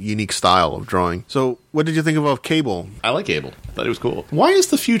very unique style of drawing. So, what did you think about Cable? I like Cable. Thought it was cool. Why is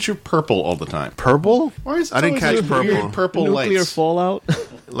the future purple all the time? Purple? Why is it I didn't always catch these weird purple. purple Nuclear lights? fallout.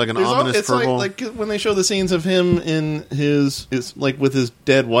 Like an There's ominous it's purple. like when they show the scenes of him in his like with his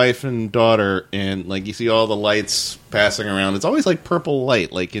dead wife and daughter, and like you see all the lights passing around. It's always like purple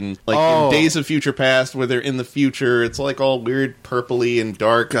light, like in Oh. in Days of Future Past, where they're in the future. It's like all weird purpley and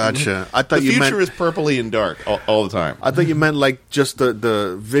dark. Gotcha. I thought the you future meant. is purpley and dark all the time. I thought you meant like just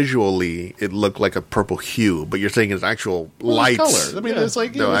the visually, it looked like a purple hue, but you're saying it's actual Well, lights. color. I mean, it's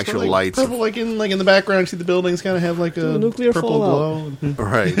like No, it's actual like lights. Purple, like in the background, you see the buildings kind of have like a nuclear purple fallout. glow.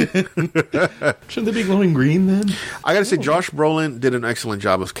 Right. Shouldn't they be glowing green then? I gotta say, Josh Brolin did an excellent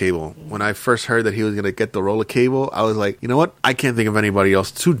job as Cable. When I first heard that he was gonna get the role of Cable, I was like, you know what? I can't think of anybody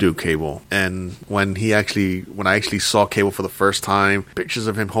else to do Cable. And when I actually saw Cable for the first time, pictures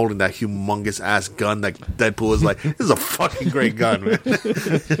of him holding that humongous ass gun that Deadpool was like, this is a fucking great gun, man.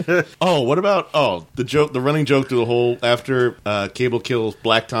 Oh, what about the running joke through the whole after Cable kills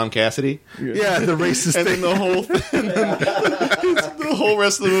Black Tom Cassidy, Yeah, the racist and thing. then the whole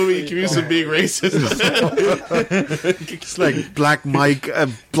rest of the movie accused of being racist. It's like Black Mike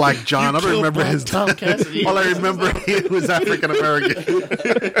and Black John. I don't killed remember Black his Tom Cassidy. All I remember he was African American.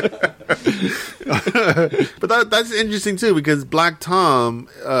 But that's interesting too, because Black Tom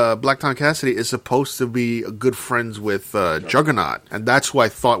Cassidy is supposed to be good friends with Juggernaut, and that's who I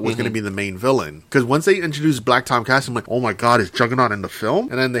thought was going to be the main villain. Because once they introduced Black Tom Cassidy, I'm like, oh my god, is Juggernaut in the film?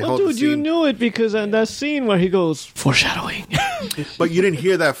 And then they Well, hold the dude, you scene. knew it because in that scene where he goes foreshadowing. But you didn't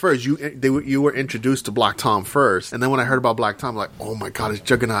hear that first. You were introduced to Black Tom first, and then when I heard about Black Tom, I'm like, oh my god, is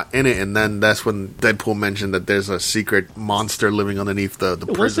Juggernaut in it? And then that's when Deadpool mentioned that there's a secret monster living underneath the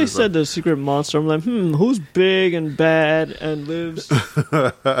prison. Once they said the secret monster, I'm like, who's big and bad and lives?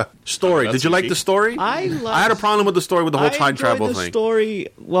 Story. That's Did you like easy. the story? I had a problem with the story with the whole I time enjoyed travel the thing. Story.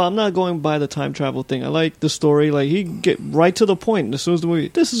 Well, I'm not going by the time travel thing. I like the story. Like he get right to the point as soon as the movie.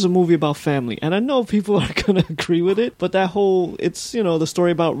 This is a movie about family, and I know people are gonna agree with it. But that whole, it's the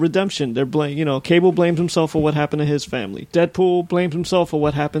story about redemption. They're Cable blames himself for what happened to his family. Deadpool blames himself for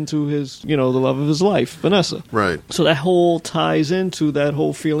what happened to his the love of his life, Vanessa. Right. So that whole ties into that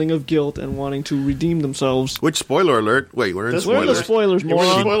whole feeling of guilt and wanting to redeem themselves. Which, spoiler alert? Wait, we're in We're in the spoilers. spoilers, We're in the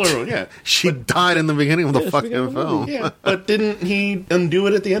moron. spoiler room, yeah. She died in the beginning of the Yes, fucking beginning of the film. movie. Yeah, but didn't he undo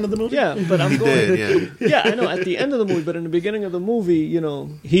it at the end of the movie? Yeah, but I'm He going. did, yeah. Yeah, I know at the end of the movie, but in the beginning of the movie,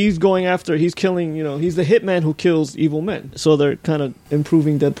 he's going after, he's killing, he's the hitman who kills evil men. So they're kind of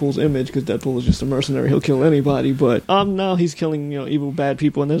improving Deadpool's image because Deadpool is just a mercenary; he'll kill anybody. But now he's killing evil bad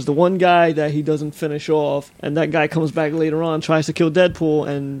people, and there's the one guy that he doesn't finish off, and that guy comes back later on, tries to kill Deadpool,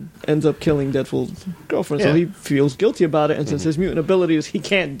 and ends up killing Deadpool's girlfriend. So Yeah. he feels guilty about it, and since his mutant ability is he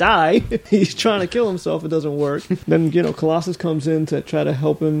can't die, he's trying to kill himself. It doesn't work. Then Colossus comes in to try to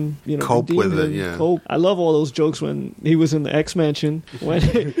help him, Cope redeem with it, him, yeah. cope. I love all those jokes when he was in the X Mansion. When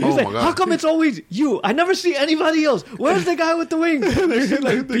he's Oh like, my God. "How come it's always you? I never see anybody else. Where's the guy with the wings?"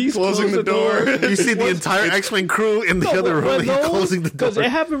 like, Beast closing closed the door. You see the entire X-Men crew in the other room. He's closing the Because door. it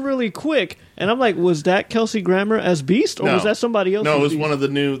happened really quick, and I'm like, was that Kelsey Grammer as Beast, or was that somebody else? No, as it was Beast? one of the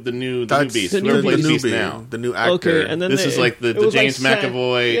new Beasts. That's The new Whoever plays Beast. Beast newbie, now. the new actor. Okay, and then This is like the it was James Sa-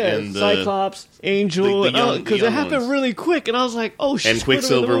 McAvoy yeah, and the Cyclops, Angel, the young- because the it young happened ones. really quick, and I was like, oh shit! and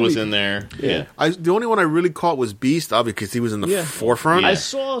Quicksilver was in there. Yeah. The only one I really caught was Beast, obviously, because he was in the Yeah. forefront. Yeah. I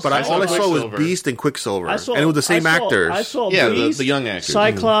saw, But all I saw was Quicksilver. Beast and Quicksilver, I saw, and it was the same I saw, actors. I saw Yeah, Beast, the young actors.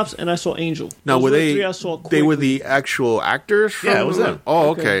 Cyclops, and I saw Angel. Now, Those were the they? three I saw They were quickly. the actual actors. From Yeah, it was them. Oh,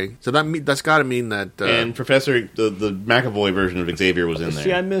 okay. So that's got to mean that. And Professor, the McAvoy version of Xavier was in there.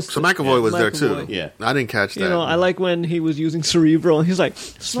 See, I missed. so it. McAvoy was there McAvoy. too. Yeah. I didn't catch that. I like when he was using Cerebro, and he's like,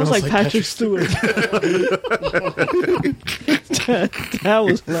 "Smells like Patrick Stewart." that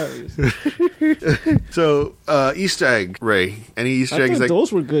was hilarious. So Easter egg, Ray. Any Easter I eggs? think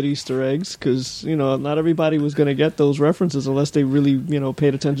those were good Easter eggs because not everybody was going to get those references unless they really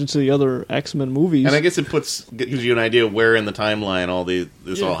paid attention to the other X-Men movies. And I guess it gives you an idea of where in the timeline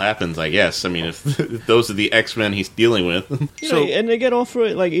this all happens. I guess. I mean, if those are the X-Men he's dealing with. And they get off for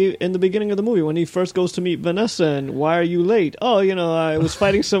it like in the beginning of the movie when he first goes to meet Vanessa and why are you late? Oh, I was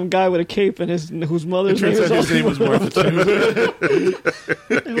fighting some guy with a cape and whose mother's name Turns out his name was Martha too.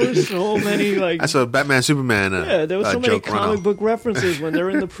 There were so many like That's a Batman Superman. yeah, there were so many joke comic runoff. book references when they're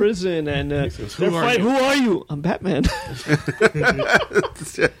in the prison and they're fighting. Who are you? I'm Batman.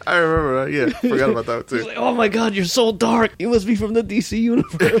 I remember. Yeah, forgot about that He's too. like, oh my god, you're so dark. You must be from the DC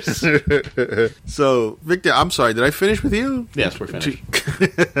universe. So Victor, I'm sorry. Did I finish with you? Yes, we're finished.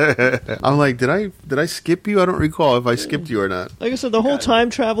 I'm like, did I skip you? I don't recall if I skipped you or not. Like I said, the whole time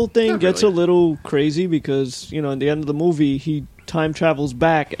travel thing Not gets really. a little crazy because in the end of the movie he time travels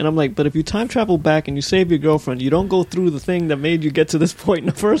back, and I'm like, but if you time travel back and you save your girlfriend, you don't go through the thing that made you get to this point in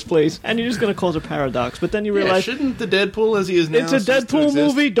the first place, and you're just going to cause a paradox. But then you realize, shouldn't the Deadpool as he is now it's a cease to Deadpool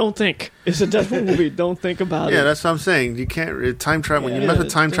exist? movie. Don't think it's a Deadpool movie. Don't think about it. Yeah, that's what I'm saying. You can't time travel. When you Yeah, mess with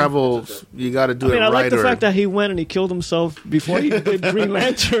time don't- travel, you got to do I mean, it I right. like the or, fact that he went and he killed himself before he did Green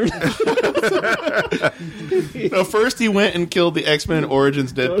Lantern. No, first he went and killed the X-Men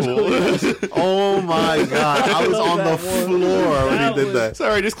Origins Deadpool. oh my god, I was on the That one. floor when That he did was- that.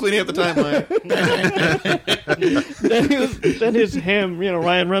 Sorry, just cleaning up the timeline. then his him,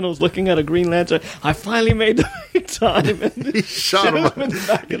 Ryan Reynolds looking at a Green Lantern. I finally made the big time. And He shot him. in the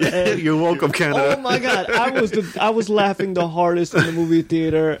back of the head. You're welcome, Canada. Oh my god, I was laughing the hardest in the movie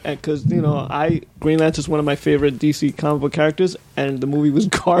theater because Green Lantern's one of my favorite DC comic book characters, and the movie was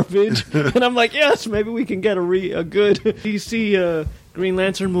garbage. And I'm like, yes, maybe we can get a good DC Green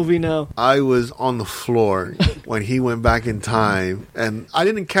Lantern movie now. I was on the floor when he went back in time, and I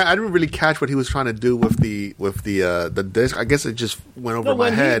didn't really catch what he was trying to do with the disc. I guess it just went over my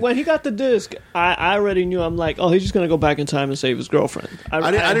head. When he got the disc, I already knew. I'm like, oh, he's just gonna go back in time and save his girlfriend. I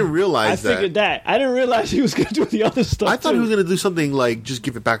didn't realize I figured that. I didn't realize he was gonna do the other stuff. I thought too. he was going to do something like just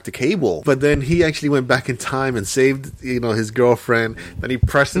give it back to Cable, but then he actually went back in time and saved, his girlfriend. Then he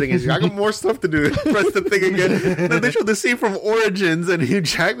pressed it again. He's like, I got more stuff to do. Press the thing again. And then they showed the scene from Origins, and Hugh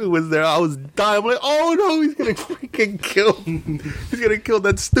Jackman was there. I was dying. I'm like, oh no, he's going to freaking kill. He's going to kill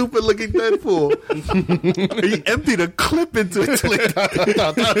that stupid looking Deadpool. He emptied a clip into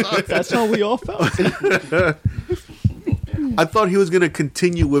it. That's how we all felt. I thought he was going to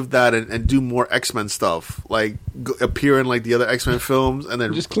continue with that and do more X-Men stuff, like appear in like the other X-Men films, and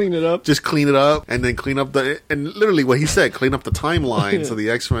then Just clean it up. just clean it up, and then clean up and literally what he said, clean up the timeline so the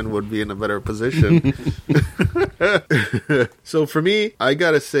X-Men would be in a better position. So for me, I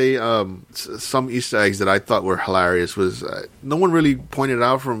gotta say, some Easter eggs that I thought were hilarious was no one really pointed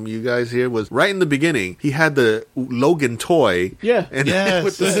out from you guys here was right in the beginning he had the Logan toy, Yeah. and Yes.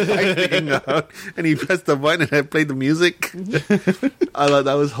 with the spike thing out, and he pressed the button and it played the music. I thought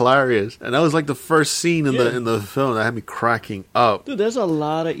that was hilarious, and that was like the first scene in the film that had me cracking up. Dude, there's a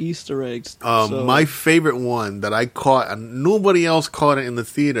lot of Easter eggs. So- My favorite one that I caught, and nobody else caught it in the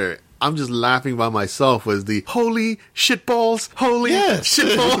theater, I'm just laughing by myself, was the holy shitballs, holy Yes.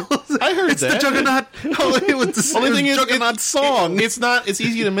 shitballs. I heard it's that. the Juggernaut. It was the Only thing is, Juggernaut song. It's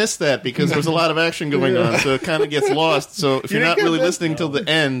easy to miss that because there's a lot of action going on, so it kind of gets lost. So if you're didn't not get really that? listening till the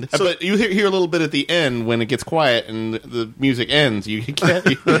end, but you hear a little bit at the end when it gets quiet and the music ends. You hear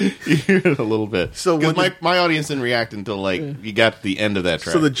it a little bit. So because when my audience didn't react until like you got to the end of that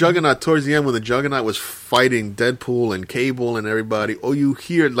track. So the Juggernaut, towards the end, when the Juggernaut was fighting Deadpool and Cable and everybody, you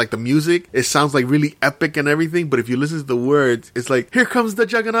hear like the music, it sounds like really epic and everything, but if you listen to the words, it's like, here comes the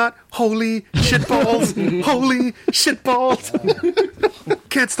Juggernaut, holy shitballs, holy shitballs.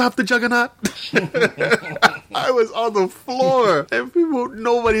 Can't stop the Juggernaut. I was on the floor, and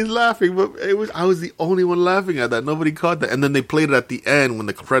nobody's laughing, but I was the only one laughing at that. Nobody caught that. And then they played it at the end when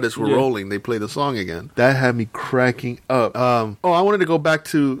the credits were rolling. They played the song again. That had me cracking up. I wanted to go back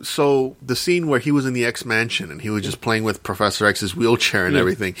to the scene where he was in the X Mansion and he was just playing with Professor X's wheelchair and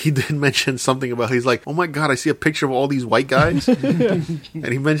everything. He did mention something about, he's like, oh my god, I see a picture of all these white guys. And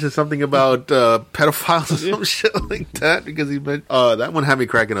he mentioned something about pedophiles or some shit like that, because he mentioned that one had me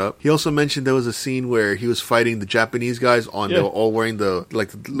cracking up. He also mentioned there was a scene where he was fighting the Japanese guys they were all wearing the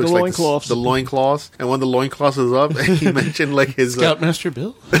loincloths. the loincloths, and when the loincloths was up, he mentioned like his Scoutmaster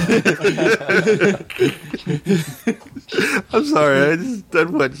Bill. I'm sorry, that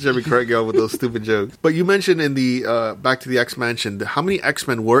much Jimmy Craig out with those stupid jokes. But you mentioned in the back to the X Mansion, how many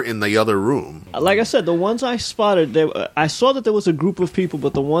X-Men were in the other room? Like I said, the ones I spotted, I saw that there was a group of people,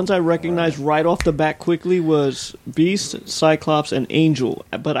 but the ones I recognized right off the bat quickly was Beast, Cyclops, and Angel.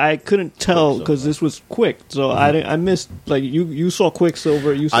 But I couldn't tell because this was quick, so I missed. Like you saw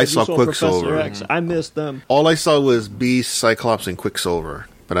Quicksilver, I saw Professor Quicksilver. X. I missed them. All I saw was Beast, Cyclops, and Quicksilver,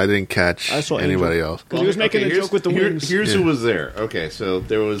 but I didn't catch I saw anybody Angel. else. 'Cause he was making a here's- joke with the wings. Here's who was there. Okay, so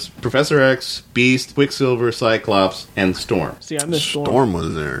there was Professor X, Beast, Quicksilver, Cyclops, and Storm. See, I missed Storm. Storm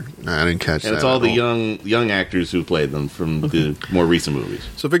was there. Nah, I didn't catch And that. it's all at the young actors who played them from the more recent movies.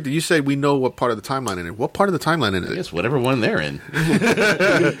 So, Victor, you said we know what part of the timeline in it. What part of the timeline in I it? guess whatever one they're in.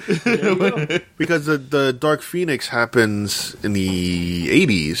 Because the Dark Phoenix happens in the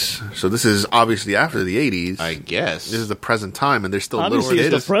 80s, so this is obviously after the 80s. I guess. This is the present time, and they're still Obviously,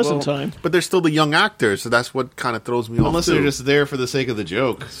 little it's unless present time. But they're still the young actors, so that's what kind of throws me off. Unless too. they're just there for the sake of the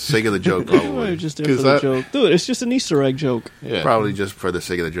joke. sake of the joke, We're probably. just there for 'Cause the that- joke. Dude, it's just an Easter egg joke. Yeah. Probably just for the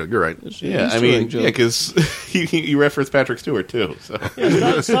sake of the joke. You're right. It's an Yeah, I Easter mean, egg joke. yeah, because you reference Patrick Stewart too. So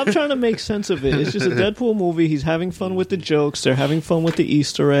Yeah, stop trying to make sense of it. It's just a Deadpool movie. He's having fun with the jokes. They're having fun with the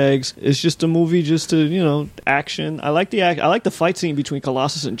Easter eggs. It's just a movie just to, action. I like the fight scene between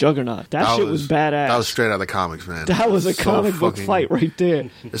Colossus and Juggernaut. That shit was badass. That was straight out of the comics, man. That was a So comic book fucking- fight right there.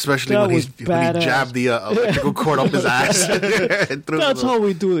 Especially That when was he badass. jabbed the electrical cord up his ass. And threw That's him how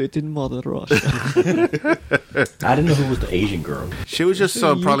we do it in Mother Russia. I didn't know who was the Asian girl. She was just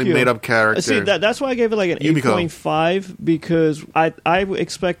some probably Yukio. made up character. See, that's why I gave it like an Yumiko. 8.5 because I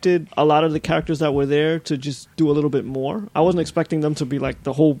expected a lot of the characters that were there to just do a little bit more. I wasn't expecting them to be like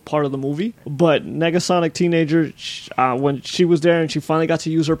the whole part of the movie. But Negasonic Teenager, when she was there and she finally got to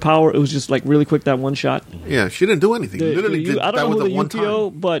use her power, it was just like really quick that one shot. Yeah, she didn't do anything. Literally did I that don't know with who the the one Yukio,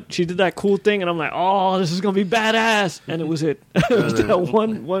 time. but she did that cool thing, and I'm like, oh, this is gonna be badass, and it was it. It was that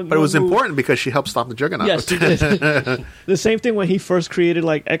one. But it was move. important because she helped stop the Juggernaut. Yes, she did. The same thing when he first created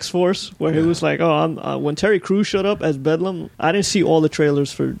like X-Force, where he was like, "Oh, when Terry Crews showed up as Bedlam, I didn't see all the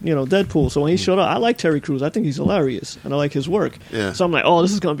trailers for Deadpool. So when he showed up, I like Terry Crews. I think he's hilarious, and I like his work. Yeah. So I'm like, oh,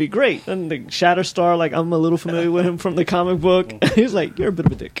 this is gonna be great. And the Shatterstar, like I'm a little familiar with him from the comic book. He's like, you're a bit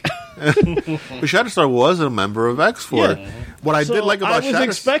of a dick. But Shatterstar was a member of X-Force. Yeah. What I So did like about I was Shatterstar...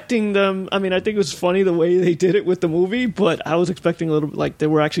 expecting them. I mean, I think it was funny the way they did it with the movie, but I was expecting a little bit like they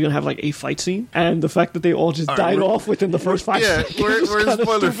were actually gonna have like a fight scene, and the fact that they all just died we're- off within the first 5 Yeah, seconds. we're was kinda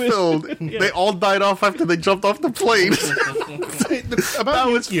spoiler stupid. filled. Yeah. They all died off after they jumped off the plane. about That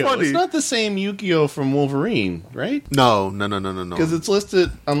was Yukio, funny. it's not the same Yukio from Wolverine, right? No. Because it's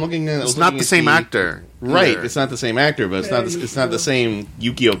listed. I'm looking at. It's not the same actor. Right, either. it's not the same actor, but it's not the same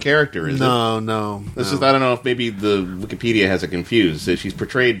Yukio character, is it? No. It's just I don't know if maybe the Wikipedia has it confused. That she's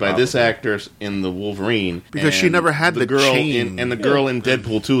portrayed by this actress in the Wolverine Because she and never had the girl chain. and the girl in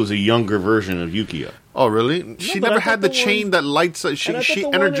Deadpool 2 is a younger version of Yukio. Oh, really? She but never I had thought the the chain one- that lights up. And I She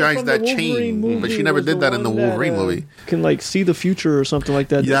thought the one energized from that the Wolverine chain, movie but she never was did that in the one that, Wolverine movie. Can like see the future or something like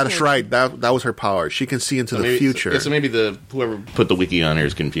that. Yeah, This that's one- right. That was her power. She can see into the future. So maybe whoever put the wiki on here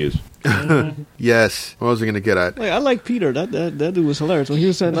is confused. Yes. What was I going to get at? Like I like Peter. That dude was hilarious when he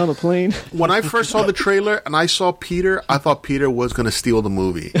was sitting on a plane. When I first saw the trailer and I saw Peter, I thought Peter was going to steal the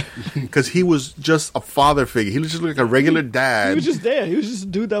movie because he was just a father figure. He was just like a regular He dad, was just there. He was just a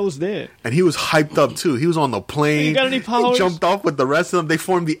dude that was there. and he was hyped up too. He was on the plane. You got any He powers? jumped off with the rest of them. They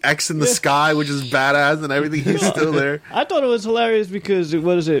formed the X in the Yeah. sky, which is badass and everything. He's still there. I thought it was hilarious because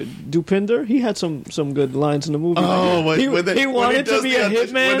what is it? Dupinder. He had some good lines in the movie. he wanted to be a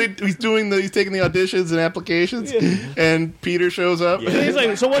hitman. He's taking the auditions and applications, and Peter shows up. And he's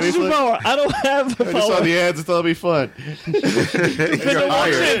like, so what's And your he's like, superpower? I don't have the I just saw power. the ads. I thought it'd be fun. You're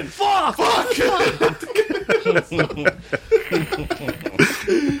hired. Fuck!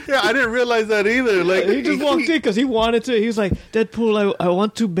 Yeah, I didn't realize that either. Like He just walked in because he wanted to. He was like, Deadpool, I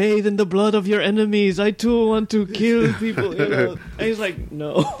want to bathe in the blood of your enemies. I too want to kill people. And he's like,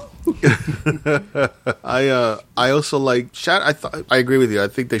 no. I also like I agree with you. I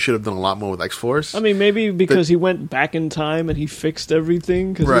think they should have done a lot more with X-Force. I mean, maybe because he went back in time and he fixed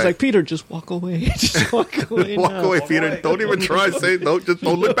everything. Because he was Right. like, Peter, just walk away. Just walk away Walk now. away, Peter. Don't even try. Don't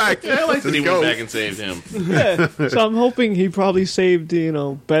look back. I like that Just he go. went back and saved him. Yeah. So I'm hoping he probably saved,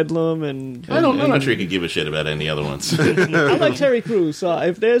 Bedlam and I'm not sure he could give a shit about any other ones. I like Terry Crews. So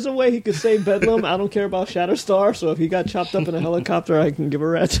if there's a way he could save Bedlam, I don't care about Shatterstar. So if he got chopped up in a helicopter, I can give a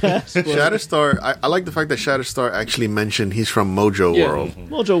rat's ass. But- Shatterstar. I like the fact that Shatterstar actually mentioned he's from Mojo Yeah. World.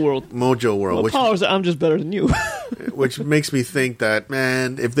 Mojo World. Mojo World, Well, which powers that I'm just better than you. which makes me think that,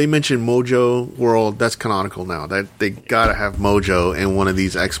 man, if they mention Mojo World, that's canonical now. That they gotta have Mojo in one of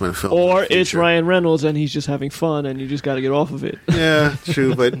these X-Men films. Or in the it's future. Ryan Reynolds and he's just having fun and you just got to get off of it. Yeah,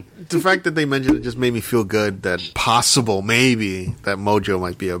 true. But the fact that they mentioned it just made me feel good that possible, maybe, that Mojo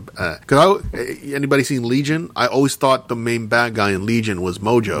might be a... Because anybody seen Legion? I always thought the main bad guy in Legion was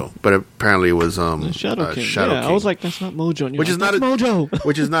Mojo, but apparently it was Shadow King. Shadow yeah, King. I was like, that's not Mojo. And you're Which like, is not that's Mojo.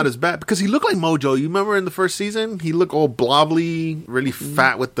 Which is not as bad because he looked like Mojo. You remember in the first season, he looked all blobbly, really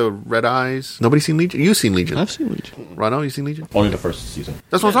fat with the red eyes. Nobody seen Legion? You've seen Legion, I've seen Legion. Rano? You seen Legion? Only the first season.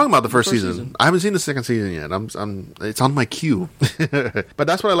 That's what I'm talking about. The first first season. season. I haven't seen the second season yet. It's on my queue. But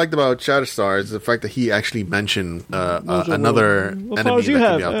that's what I liked about about Shatterstar is the fact that he actually mentioned another What enemy powers that you could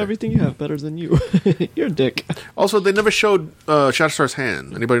have? be out there. Everything you have better than you. You're a dick. Also, they never showed Shatterstar's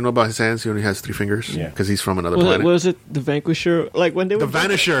hand. Anybody know about his hands? He only has 3 fingers. Yeah. Because he's from another Was planet. it the Vanquisher? Like when they were The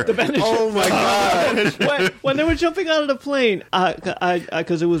Vanisher. The Vanisher. Oh my god. when they were jumping out of the plane,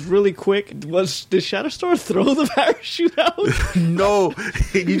 because it was really quick. Did Shatterstar throw the parachute out? No.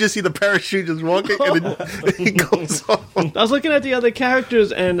 You just see the parachute just walking and then he goes off. I was looking at the other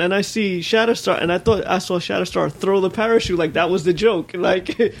characters and I see Shatterstar, and I thought I saw Shatterstar throw the parachute. Like that was the joke.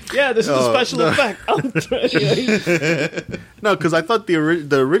 Like, yeah, this is a special effect. No, because I thought the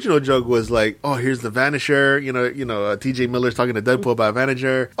original joke was like, oh, here's the Vanisher. T.J. Miller's talking to Deadpool about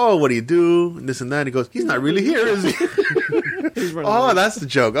Vanisher. Oh, what do you do? And this and that. And he goes, he's not really here, is he? Oh, that's the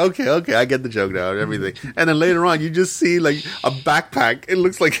joke. Okay, I get the joke now and everything. And then later on, you just see like a backpack. It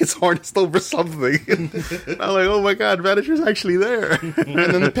looks like it's harnessed over something. And I'm like, oh my god, Vanisher's actually there. And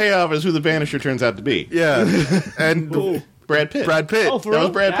then the payoff is who the Vanisher turns out to be. Yeah, and Brad Pitt. Oh, for That real? was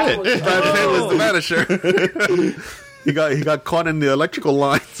Brad Pitt. Brad Pitt was the Vanisher. He got caught in the electrical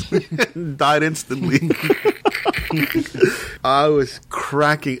lines and died instantly. I was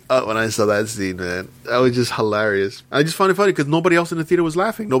cracking up when I saw that scene, man. That was just hilarious. I just found it funny because nobody else in the theater was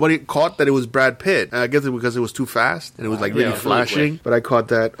laughing. Nobody caught that it was Brad Pitt. And I guess it because it was too fast and it was like really Yeah, it was really flashing. quick. But I caught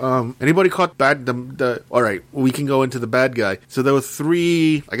that. Anybody caught all right, we can go into the bad guy. So there were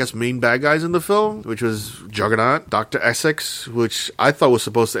 3, I guess, main bad guys in the film, which was Juggernaut, Dr. Essex, which I thought was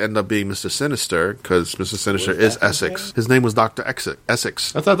supposed to end up being Mr. Sinister because Mr. Sinister is Essex. His name was Dr.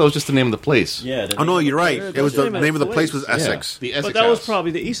 Essex. I thought that was just the name of the place. Yeah. Oh no, you're right. Yeah, It was the that's name of the the place was place. Essex. The Essex But that was House.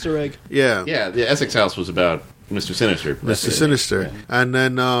 probably the Easter egg. Yeah. Yeah, the Essex House was about Mr. Sinister. Mr. Sinister. And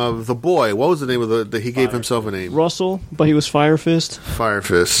then the boy, what was the name of he gave himself a name? Russell, but he was Fire Fist. Fire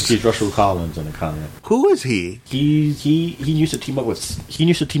Fist. He's Russell Collins in the comic. Who is he? He used to team up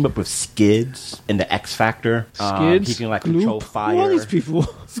with Skids in the X Factor. Skids, He can like Gloop. control Who fire. are these people?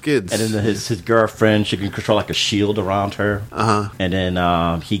 Skids. And then his girlfriend, she can control like a shield around her. And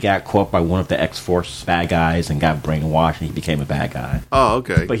then he got caught by one of the X-Force bad guys and got brainwashed, and he became a bad guy. Oh,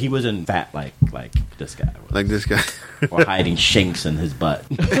 okay. But he wasn't fat like this guy was. Like this guy. Or hiding shanks in his butt.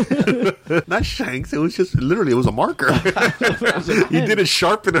 Not Shanks. It was just literally, it was a marker. He didn't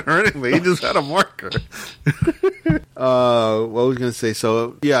sharpen it or anything. He just had a marker. What was I going to say?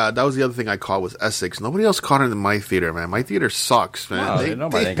 So, yeah, that was the other thing I caught was Essex. Nobody else caught it in my theater, man. My theater sucks, man.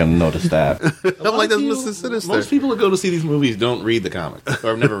 Nobody ain't gonna notice that. I'm like, that's Mr. Sinister. Most people who go to see these movies don't read the comics, or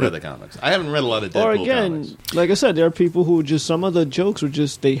have never read the comics. I haven't read a lot of Deadpool Or again, comics. like I said, there are people who just some of the jokes were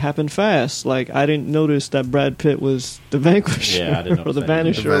just they happen fast. Like I didn't notice that Brad Pitt was the Vanquisher Yeah, I didn't or the notice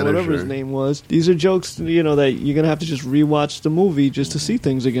that Vanisher either. or whatever his Vanisher. name was. These are jokes, that you're gonna have to just rewatch the movie just to see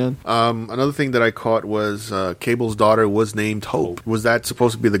things again. Another thing that I caught was Cable's daughter was named Hope. Was that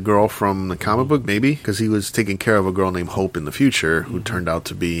supposed to be the girl from the comic book? Maybe because he was taking care of a girl named Hope in the future, who turned out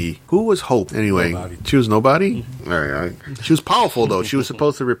to be who was Hope anyway? Nobody. She was nobody. All right, she was powerful though. She was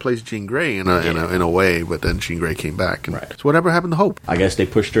supposed to replace Jean Grey in a way, but then Jean Grey came back. And, Right. So whatever happened to Hope? I guess they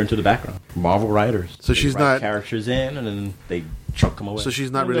pushed her into the background. Marvel writers. So They she's write not- characters in, and then they chuck them away. So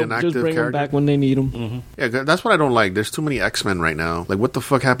she's not And really an they'll active just bring them character. back when they need them. Yeah, that's what I don't like. There's too many X-Men right now. Like, what the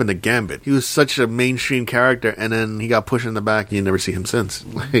fuck happened to Gambit? He was such a mainstream character, and then he got pushed in the back, and you never see him since.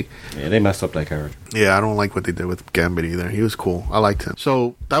 Like, Yeah, they messed up that character. yeah, I don't like what they did with Gambit either. He was cool. I liked him.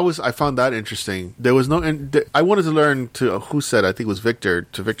 So I found that interesting. There was no, I wanted to learn who said, I think it was Victor,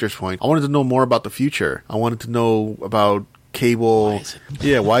 to Victor's point, I wanted to know more about the future. I wanted to know about Cable.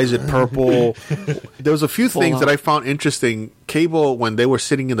 Why is it purple? There was a few things that I found interesting. Cable, when they were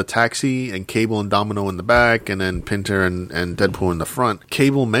sitting in the taxi, and Cable and Domino in the back, and then Pinter and Deadpool in the front,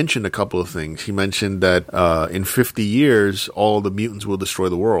 Cable mentioned a couple of things. He mentioned that in 50 years, all the mutants will destroy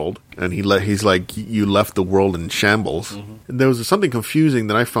the world. And he's like, you left the world in shambles. And there was something confusing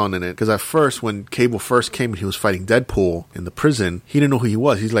that I found in it, because at first, when Cable first came and he was fighting Deadpool in the prison, he didn't know who he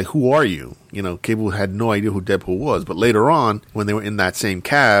was. He's like, who are you? Cable had no idea who Deadpool was. But later on, when they were in that same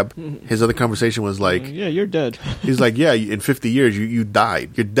cab, his other conversation was like, Yeah, you're dead. he's like, yeah, in 50 years, you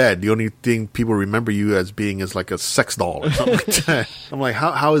died. You're dead. The only thing people remember you as being is like a sex doll or something like that. I'm like,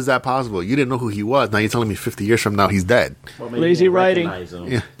 how is that possible? You didn't know who he was. Now you're telling me 50 years from now he's dead. Well, maybe Lazy he didn't writing. recognize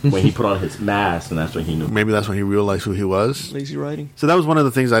him when he put on his mask, and that's when he knew. Maybe that's when he realized who he was. Lazy writing. So that was one of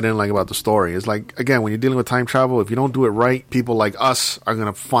the things I didn't like about the story. It's like, again, when you're dealing with time travel, if you don't do it right, people like us are going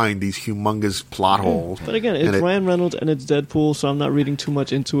to find these humongous plot holes. But again, And it's Ryan Reynolds and it's Deadpool, so I'm not reading too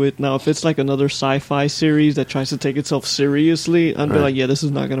much into it. Now, if it's like another sci-fi series that tries to take itself seriously seriously, I'd be Right. like, yeah, this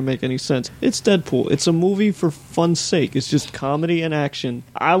is not going to make any sense. It's Deadpool. It's a movie for fun's sake. It's just comedy and action.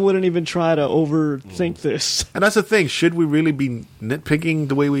 I wouldn't even try to overthink this. And that's the thing. Should we really be nitpicking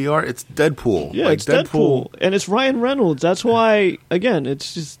the way we are? It's Deadpool. Yeah, Like, it's Deadpool. And it's Ryan Reynolds. That's why, again,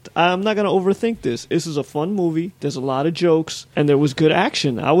 it's just, I'm not going to overthink this. This is a fun movie. There's a lot of jokes, and there was good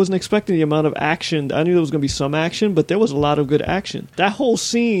action. I wasn't expecting the amount of action. I knew there was going to be some action, but there was a lot of good action. That whole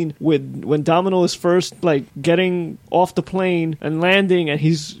scene with when Domino is first, like, getting off the plane and landing, and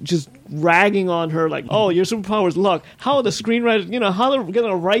he's just ragging on her like, oh, your superpower is luck. How are the screenwriters, how they're going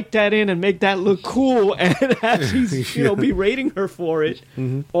to write that in and make that look cool and as he's, berating her for it.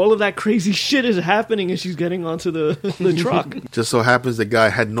 All of that crazy shit is happening as she's getting onto the truck. Just so happens the guy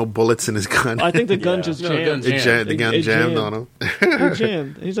had no bullets in his gun. I think the gun just No, jammed. The gun It jammed on him. It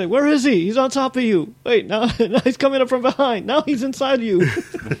jammed. He's like, where is he? He's on top of you. Wait, now he's coming up from behind. Now he's inside you.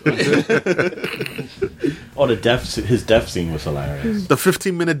 Oh, his death scene was hilarious. The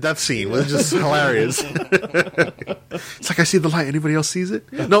 15-minute death scene was just hilarious. It's like, I see the light. Anybody else sees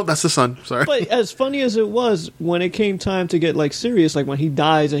it? No, that's the sun. Sorry. But as funny as it was, when it came time to get like serious, like when he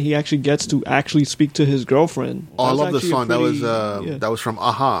dies and he actually gets to actually speak to his girlfriend. Oh, I that was love the actually a song. pretty- That was from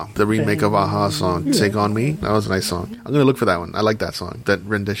Aha, the remake of Aha song, "Take on Me." That was a nice song. I'm gonna look for that one. I like that song, that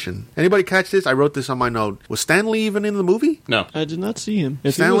rendition. Anybody catch this? I wrote this on my note. Was Stan Lee even in the movie? No. I did not see him.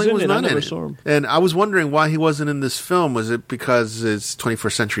 If Stan Lee he was was in it, I not in never it. saw him. And I was wondering why he wasn't in this film. Was it because it's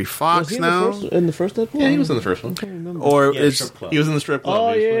 21st Century Was Fox he now? in the first Deadpool? Yeah, he was in the first one. I can't remember. Or Yeah, it's strip club. He was in the strip club.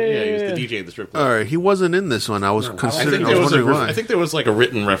 Oh, He was- yeah, he was yeah. the DJ at the strip club. all right, he wasn't in this one. I was I considering. think I there was was wondering why. I think there was like a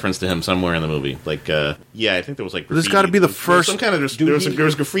written reference to him somewhere in the movie. Like, I think there was like. But this graffiti. gotta be the There was first- Some kind of there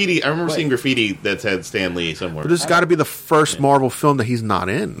was graffiti. I remember seeing graffiti that said Stan Lee somewhere. But this got to be the first Marvel film that he's not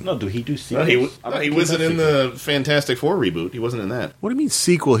in. No, do he do No, sequels? he wasn't in the Fantastic Four reboot. He wasn't in that. What do you mean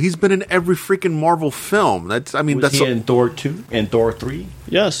sequel? He's been in every freaking Marvel film. Was That's he in Thor 2 and Thor 3?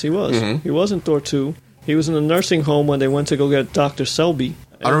 Yes, he was. He was in Thor 2. He was in the nursing home when they went to go get Dr. Selby.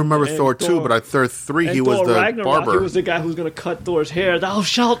 I don't remember And Thor 2, but Thor 3, and he was Thor the Ragnarok, barber. He was the guy who was going to cut Thor's hair. Thou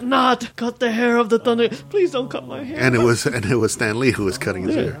shalt not cut the hair of the thunder. Please don't cut my hair. and it was Stan Lee who was cutting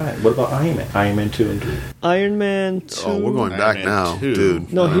his hair. Right. What about Iron Man? Iron Man 2 and 3. Iron Man 2. Oh, we're going Iron back Man now, 2.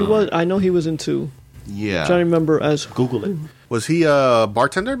 dude. No, he was. I know he was in 2. Yeah. I'm trying to remember as Google it. Was he a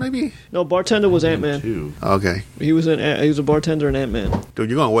bartender, maybe? no bartender was Ant-Man. Two. Okay. He was a bartender in Ant-Man. Dude,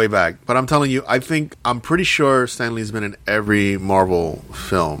 you're going way back. But I'm telling you, I'm pretty sure Stan Lee's been in every Marvel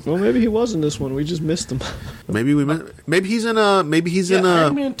film. Well, maybe he was in this one. We just missed him. Maybe he's in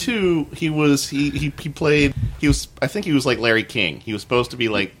Iron Man 2, he played, I think he was like Larry King. He was supposed to be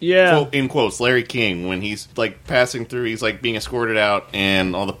like, Yeah. quote, in quotes, Larry King, when he's like passing through, he's like being escorted out,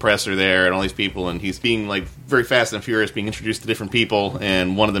 and all the press are there, and all these people, and he's being like very fast and furious, being introduced to different people,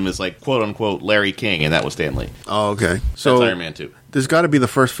 and one of them is like, quote unquote, Larry King, and that was Stan Lee. Oh, okay. That's So Iron Man 2. there's got to be the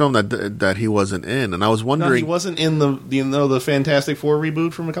first film that he wasn't in, and I was No, wondering he wasn't in the Fantastic Four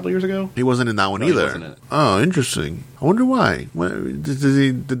reboot from a couple years ago. he wasn't in that one No, he either. wasn't in it. Oh, interesting. I wonder why.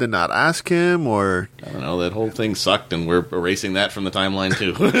 Did they not ask him, or? I don't know. That whole thing sucked, and we're erasing that from the timeline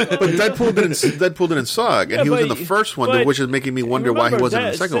too. But Deadpool didn't suck, and he was in the first one, but which is making me wonder why he remember wasn't in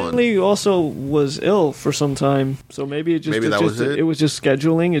that the second Stan one. Lee also was ill for some time, so maybe That was it? It was just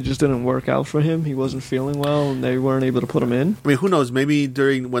scheduling. It just didn't work out for him. He wasn't feeling well, and they weren't able to put him in. I mean, who knows? Maybe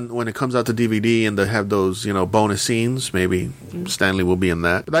during when it comes out to DVD and they have those bonus scenes, maybe Stanley will be in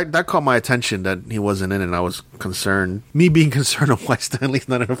that. That caught my attention that he wasn't in it, and I was concerned. Me being concerned of why Stanley's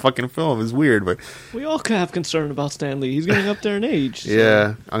not in a fucking film is weird, but We all could have concern about Stan Lee. He's getting up there in age. so-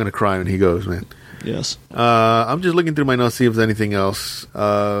 yeah, I'm gonna cry when he goes, man. Yes. I'm just looking through my notes, see if there's anything else.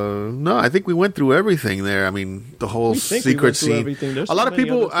 No, I think we went through everything there. I mean, the whole We think we secret went through scene. everything. There's A lot so of many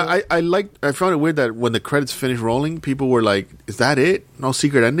people, other I found it weird that when the credits finished rolling, people were like, "Is that it? No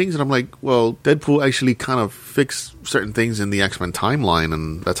secret endings?" And I'm like, "Well, Deadpool actually kind of fixed certain things in the X-Men timeline,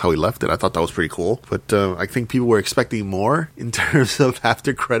 and that's how he left it." I thought that was pretty cool. But I think people were expecting more in terms of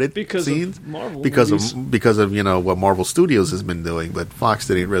after credit Because scenes of Marvel because movies. of what Marvel Studios has been doing. But Fox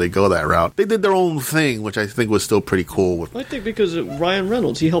didn't really go that route. They did their own thing, which I think was still pretty cool. I think because of Ryan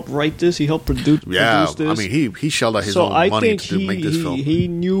Reynolds, he helped write this. He helped produce Yeah, this. I mean, he shelled out his so own I money think to make this film. he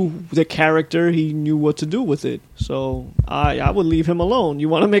knew the character. He knew what to do with it. So I would leave him alone. You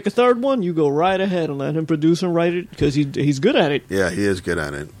want to make a third one? You go right ahead and let him produce and write it because he's good at it. Yeah, he is good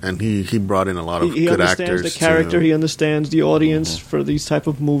at it, and he brought in a lot of He good understands actors. the character. too. He understands the audience for these type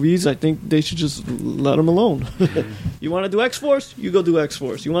of movies. I think they should just let him alone. You want to do X-Force? You go do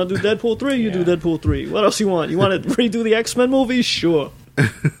X-Force. You want to do Deadpool 3? You do Deadpool 3. What else you want? You want to redo the X-Men movie? Sure.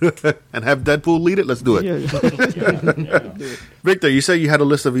 And have Deadpool lead it. Let's do it. Yeah. Do it. Victor, you said you had a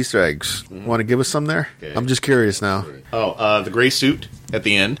list of Easter eggs. Want to give us some there? Okay. I'm just curious now. Oh, the gray suit at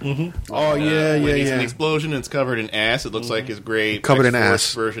the end. Oh, yeah, When he's in yeah. the explosion and it's covered in ass, it looks like his gray Covered in X-Force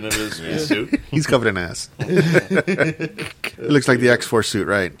ass. version of his suit. He's covered in ass. It looks like the X-Force suit,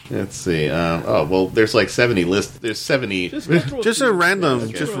 right? Let's see. There's like 70 lists. There's 70. Just a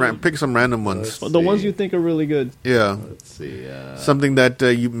random, pick some random ones. The ones you think are really good. Yeah. Let's see. Something that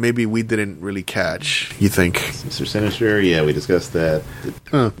maybe we didn't really catch, you think? Mr. Sinister, yeah, we discussed that.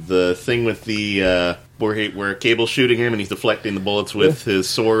 The thing with the where Cable's shooting him and he's deflecting the bullets with his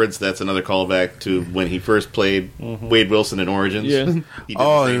swords. That's another callback to when he first played Wade Wilson in Origins. Yeah. He did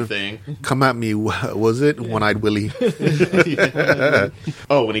the same thing. Come at me, was it? One-Eyed Willie.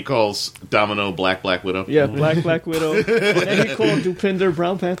 Oh, when he calls Domino Black Widow. Yeah, Black Widow. And he called Dupinder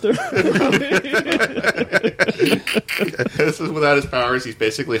Brown Panther. This is without his powers. He's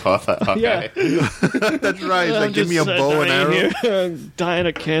basically Hawkeye. Yeah. That's right. He's like, give me a bow and arrow. Here, dying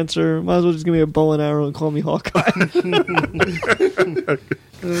of cancer. Might as well just give me a bow and arrow and call me Hawkeye.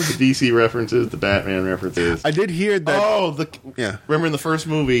 The DC references, the Batman references. I did hear that. Yeah. Remember in the first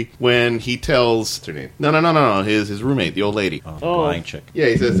movie when he tells what's her name? No, his roommate, the old lady. Blind chick. Yeah,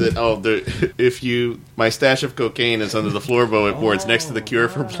 he says that. My stash of cocaine is under the floorboards next to the cure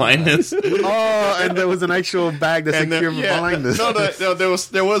for blindness. Oh, and there was an actual bag that said cure for blindness. No,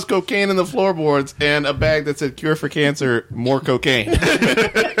 there was cocaine in the floorboards and a bag that said cure for cancer, more cocaine.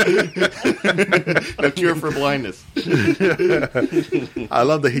 No cure for blindness. I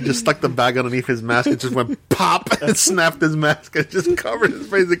love that he just stuck the bag underneath his mask and just went pop and snapped his mask and just covered his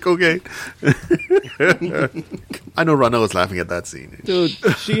face in cocaine. I know Ronell was laughing at that scene. Dude,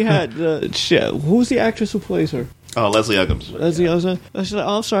 she had... who's the actress who plays her? Oh, Leslie Uggams. Leslie Uggams. She's like,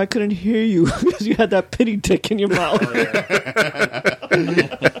 oh, I'm sorry, I couldn't hear you because you had that pity tick in your mouth.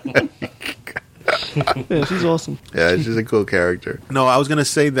 Yeah, she's awesome. Yeah, she's a cool character. No, I was going to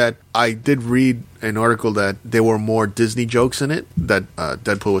say that I did read an article that there were more Disney jokes in it that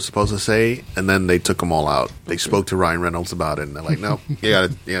Deadpool was supposed to say, and then they took them all out. They spoke to Ryan Reynolds about it, and they're like, no, you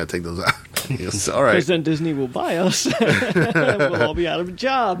gotta take those out. He goes, all right. Because then Disney will buy us. We'll all be out of a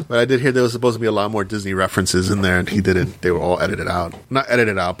job. But I did hear there was supposed to be a lot more Disney references in there, and he didn't. They were all edited out. Not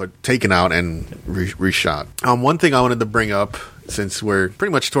edited out, but taken out and reshot. One thing I wanted to bring up, since we're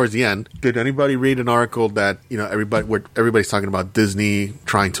pretty much towards the end, did anybody read an article that, everybody's talking about Disney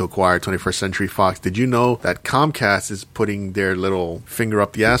trying to acquire 21st Century Fox? Did you know that Comcast is putting their little finger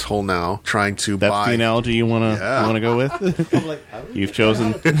up the asshole now, trying to buy... That's the analogy you want to go with? I'm like, You've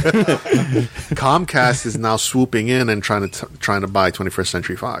chosen... Comcast is now swooping in and trying to buy 21st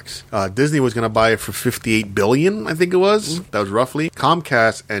Century Fox. Disney was going to buy it for $58 billion, I think it was. That was roughly.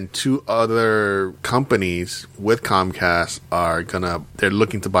 Comcast and two other companies with Comcast they're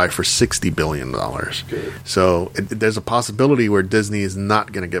looking to buy for $60 billion. Good. So there's a possibility where Disney is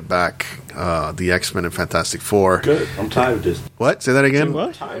not going to get back the X-Men and Fantastic Four. good. I'm tired of Disney. What? Say that again? Say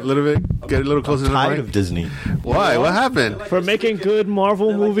what? A little bit. Get a little closer to the Tired mic. of Disney. Why? What happened? For making good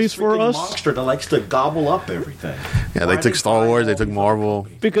Marvel movies for us? Monster that likes to gobble up everything. Yeah, they took Star Wars. They took Marvel.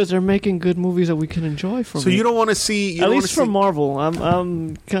 Because they're making good movies that we can enjoy from So it. you don't want to see... At least from Marvel.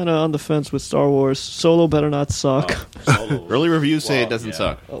 I'm kind of on the fence with Star Wars. Solo better not suck. Early reviews say it doesn't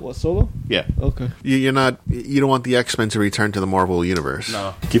suck. What, Solo? Yeah. Okay. You don't want the X-Men to return to the Marvel universe.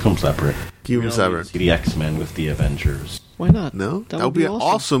 No. Keep them separate. Keep them separate. See the X-Men with the Avengers. Why not? No? That would be an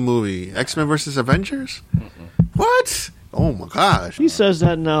awesome movie. X-Men versus Avengers? What? Oh my gosh. He says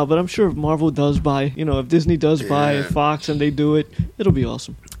that now, but I'm sure if Marvel does buy, if Disney does buy Fox and they do it, it'll be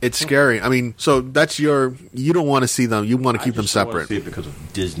awesome. It's scary. I mean, so that's you don't want to see them. You want to keep them I just don't wanna separate. see it because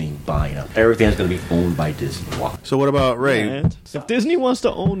of Disney buying up. Everything's going to be owned by Disney. Why? So what about Ray? And if Disney wants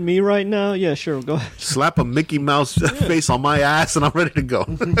to own me right now, yeah, sure, go ahead. Slap a Mickey Mouse face on my ass and I'm ready to go.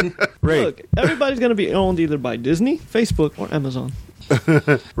 Ray, Look, everybody's going to be owned either by Disney, Facebook, or Amazon.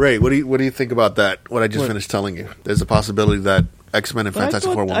 Ray, what do you think about that? What I just finished telling you. There's a possibility that X-Men and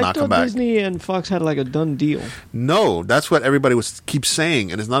Fantastic Four will not come back. Disney and Fox had like a done deal. No, that's what everybody keeps saying,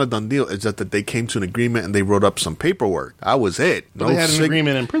 and it's not a done deal. It's just that they came to an agreement and they wrote up some paperwork. That was it. But they had an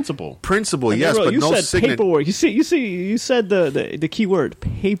agreement in principle. Principle, yes, but no said signature. Paperwork. You said the key word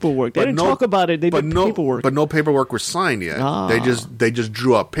paperwork. They didn't talk about it. They did paperwork. But no paperwork was signed yet. Ah. They just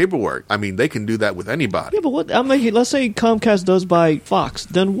drew up paperwork. I mean, they can do that with anybody. Yeah, but what? Let's say Comcast does buy Fox.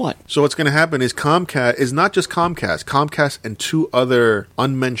 Then what? So what's going to happen is Comcast is not just Comcast. Comcast and two two other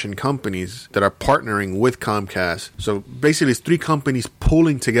unmentioned companies that are partnering with Comcast. So basically, it's three companies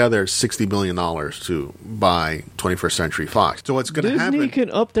pulling together $60 billion to buy 21st Century Fox. So what's going to Disney happen...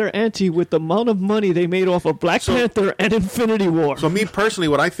 can up their ante with the amount of money they made off of Black Panther and Infinity War. So me personally,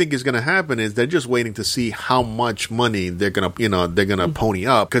 what I think is going to happen is they're just waiting to see how much money they're going to pony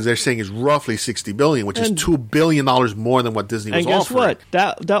up, because they're saying it's roughly $60 billion, which is $2 billion more than what Disney was offering. And guess offering.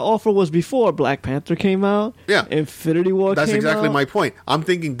 what? That offer was before Black Panther came out. Yeah. Infinity War That's came exactly out. my point. I'm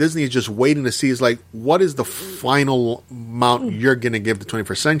thinking Disney is just waiting to see, is like, what is the final amount you're going to give the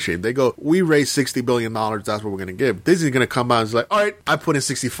 21st century? If they go, we raised $60 billion, that's what we're going to give. Disney's going to come out and be like, all right, I put in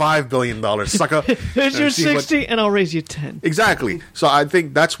 $65 billion, sucker. Here's your 60 and I'll raise you 10. Exactly. So I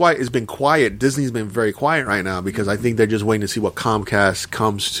think that's why it's been quiet. Disney's been very quiet right now, because I think they're just waiting to see what Comcast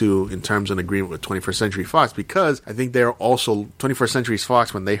comes to in terms of an agreement with 21st Century Fox, because I think they're also 21st Century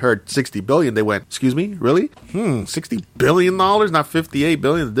Fox, when they heard $60 billion, they went, excuse me, really? $60 billion, not $58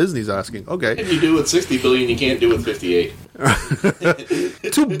 billion that Disney's asking. Okay. If you do with $60 billion, you can't do with 58.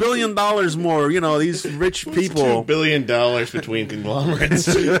 $2 billion more, these rich people. $2 billion between conglomerates.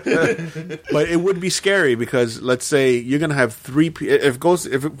 But it would be scary, because let's say you're gonna have if it goes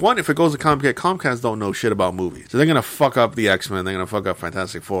to Comcast don't know shit about movies, so they're gonna fuck up the X-Men, they're gonna fuck up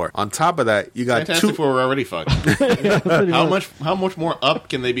Fantastic Four. On top of that, you got Fantastic Four were already fucked. How much more up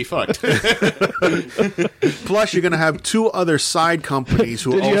can they be fucked? Plus you're gonna have two other side companies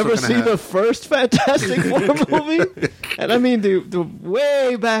who Did you ever see the first Fantastic Four movie? And I mean the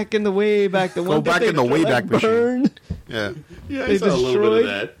way back, the one back that in the way back machine. burned. Yeah. Yeah, I They saw a little bit of destroyed-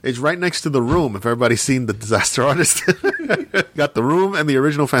 that. It's right next to The Room. If everybody's seen The Disaster Artist, got The Room and the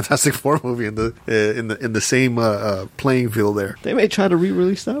original Fantastic Four movie in the same playing field there. They may try to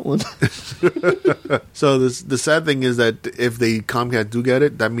re-release that one. So the sad thing is that if the Comcast do get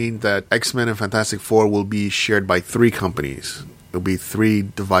it, that means that X-Men and Fantastic Four will be shared by three companies. There'll be three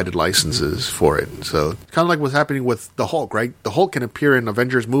divided licenses for it. So kind of like what's happening with the Hulk, right? The Hulk can appear in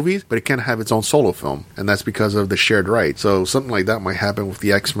Avengers movies, but it can't have its own solo film, and that's because of the shared right. So something like that might happen with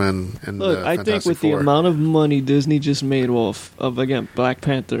the X-Men and Look, I Fantastic think with Four. the amount of money Disney just made off of, again, Black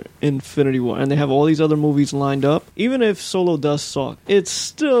Panther, Infinity War, and they have all these other movies lined up, even if Solo does suck, it's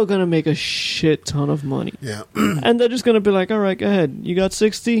still going to make a shit ton of money. Yeah. And they're just going to be like, all right, go ahead. You got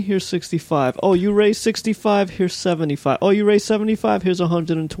 60? Here's 65. Oh, you raised 65? Here's 75. Oh, you raised 75? Here's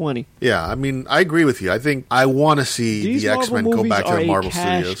 120. Yeah, I mean, I agree with you. I think I want to see These the X-Men Marvel go back to movies the are Marvel a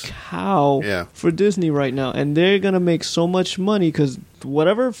cash Studios. cow Yeah. for Disney right now, and they're gonna make so much money because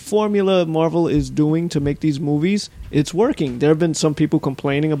whatever formula Marvel is doing to make these movies, it's working. There have been some people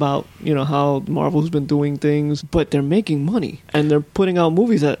complaining about how Marvel's been doing things, but they're making money and they're putting out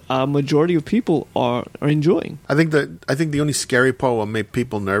movies that a majority of people are enjoying. I think the only scary part what made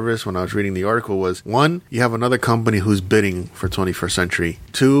people nervous when I was reading the article was, one, you have another company who's bidding for 21st Century.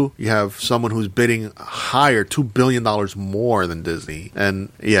 Two, you have someone who's bidding higher, $2 billion more than Disney. And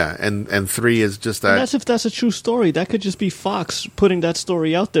three is just And that. that's if that's a true story. That could just be Fox putting that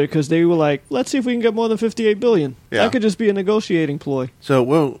story out there because they were like, let's see if we can get more than $58 billion. Yeah. That could just be a negotiating ploy.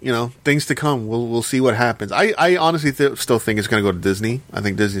 So things to come. We'll see what happens. I honestly still think it's going to go to Disney. I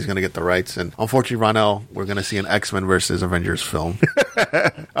think Disney's going to get the rights, and unfortunately, Ronell, we're going to see an X-Men versus Avengers film.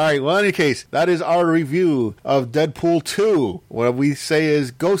 All right. Well, in any case, that is our review of Deadpool 2. What we say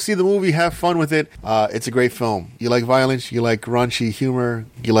is, go see the movie, have fun with it. It's a great film. You like violence, you like raunchy humor,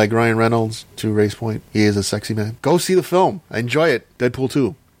 you like Ryan Reynolds. To Ray's point, he is a sexy man. Go see the film. Enjoy it. Deadpool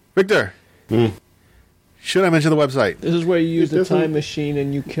 2. Victor. Should I mention the website? This is where you use the definitely- time machine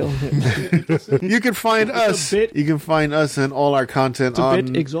and you kill him. You can find us. bit- You can find us and all our content It's a on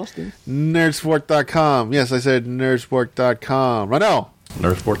bit exhausting. nerdsport.com. Yes, I said nerdsport.com. Ronell.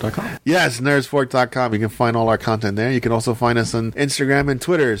 Nerdsport.com. Yes, nerdsport.com. You can find all our content there. You can also find us on Instagram and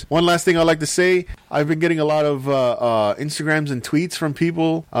Twitters. One last thing I'd like to say. I've been getting a lot of Instagrams and tweets from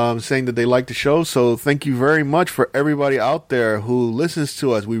people saying that they like the show. So thank you very much for everybody out there who listens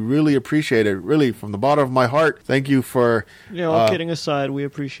to us. We really appreciate it. Really, from the bottom of my heart, thank you for... All kidding aside, we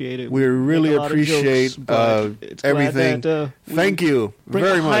appreciate it. We really make a lot of appreciate jokes, but it's glad everything. that, we Thank you bring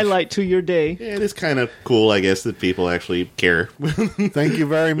very a much. highlight to your day. Yeah, it is kind of cool, I guess, that people actually care. Thank you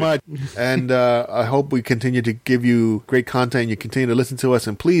very much. And I hope we continue to give you great content. You continue to listen to us.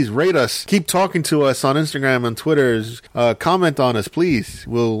 And please rate us. Keep talking to us on Instagram and Twitters. Comment on us, please.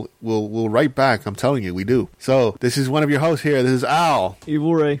 We'll write back. I'm telling you, we do. So this is one of your hosts here. This is Al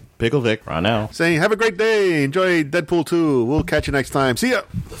Evil Ray. Pickle Vic. Right now. saying have a great day. Enjoy Deadpool 2. We'll catch you next time. See ya.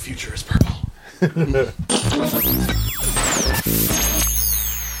 The future is purple.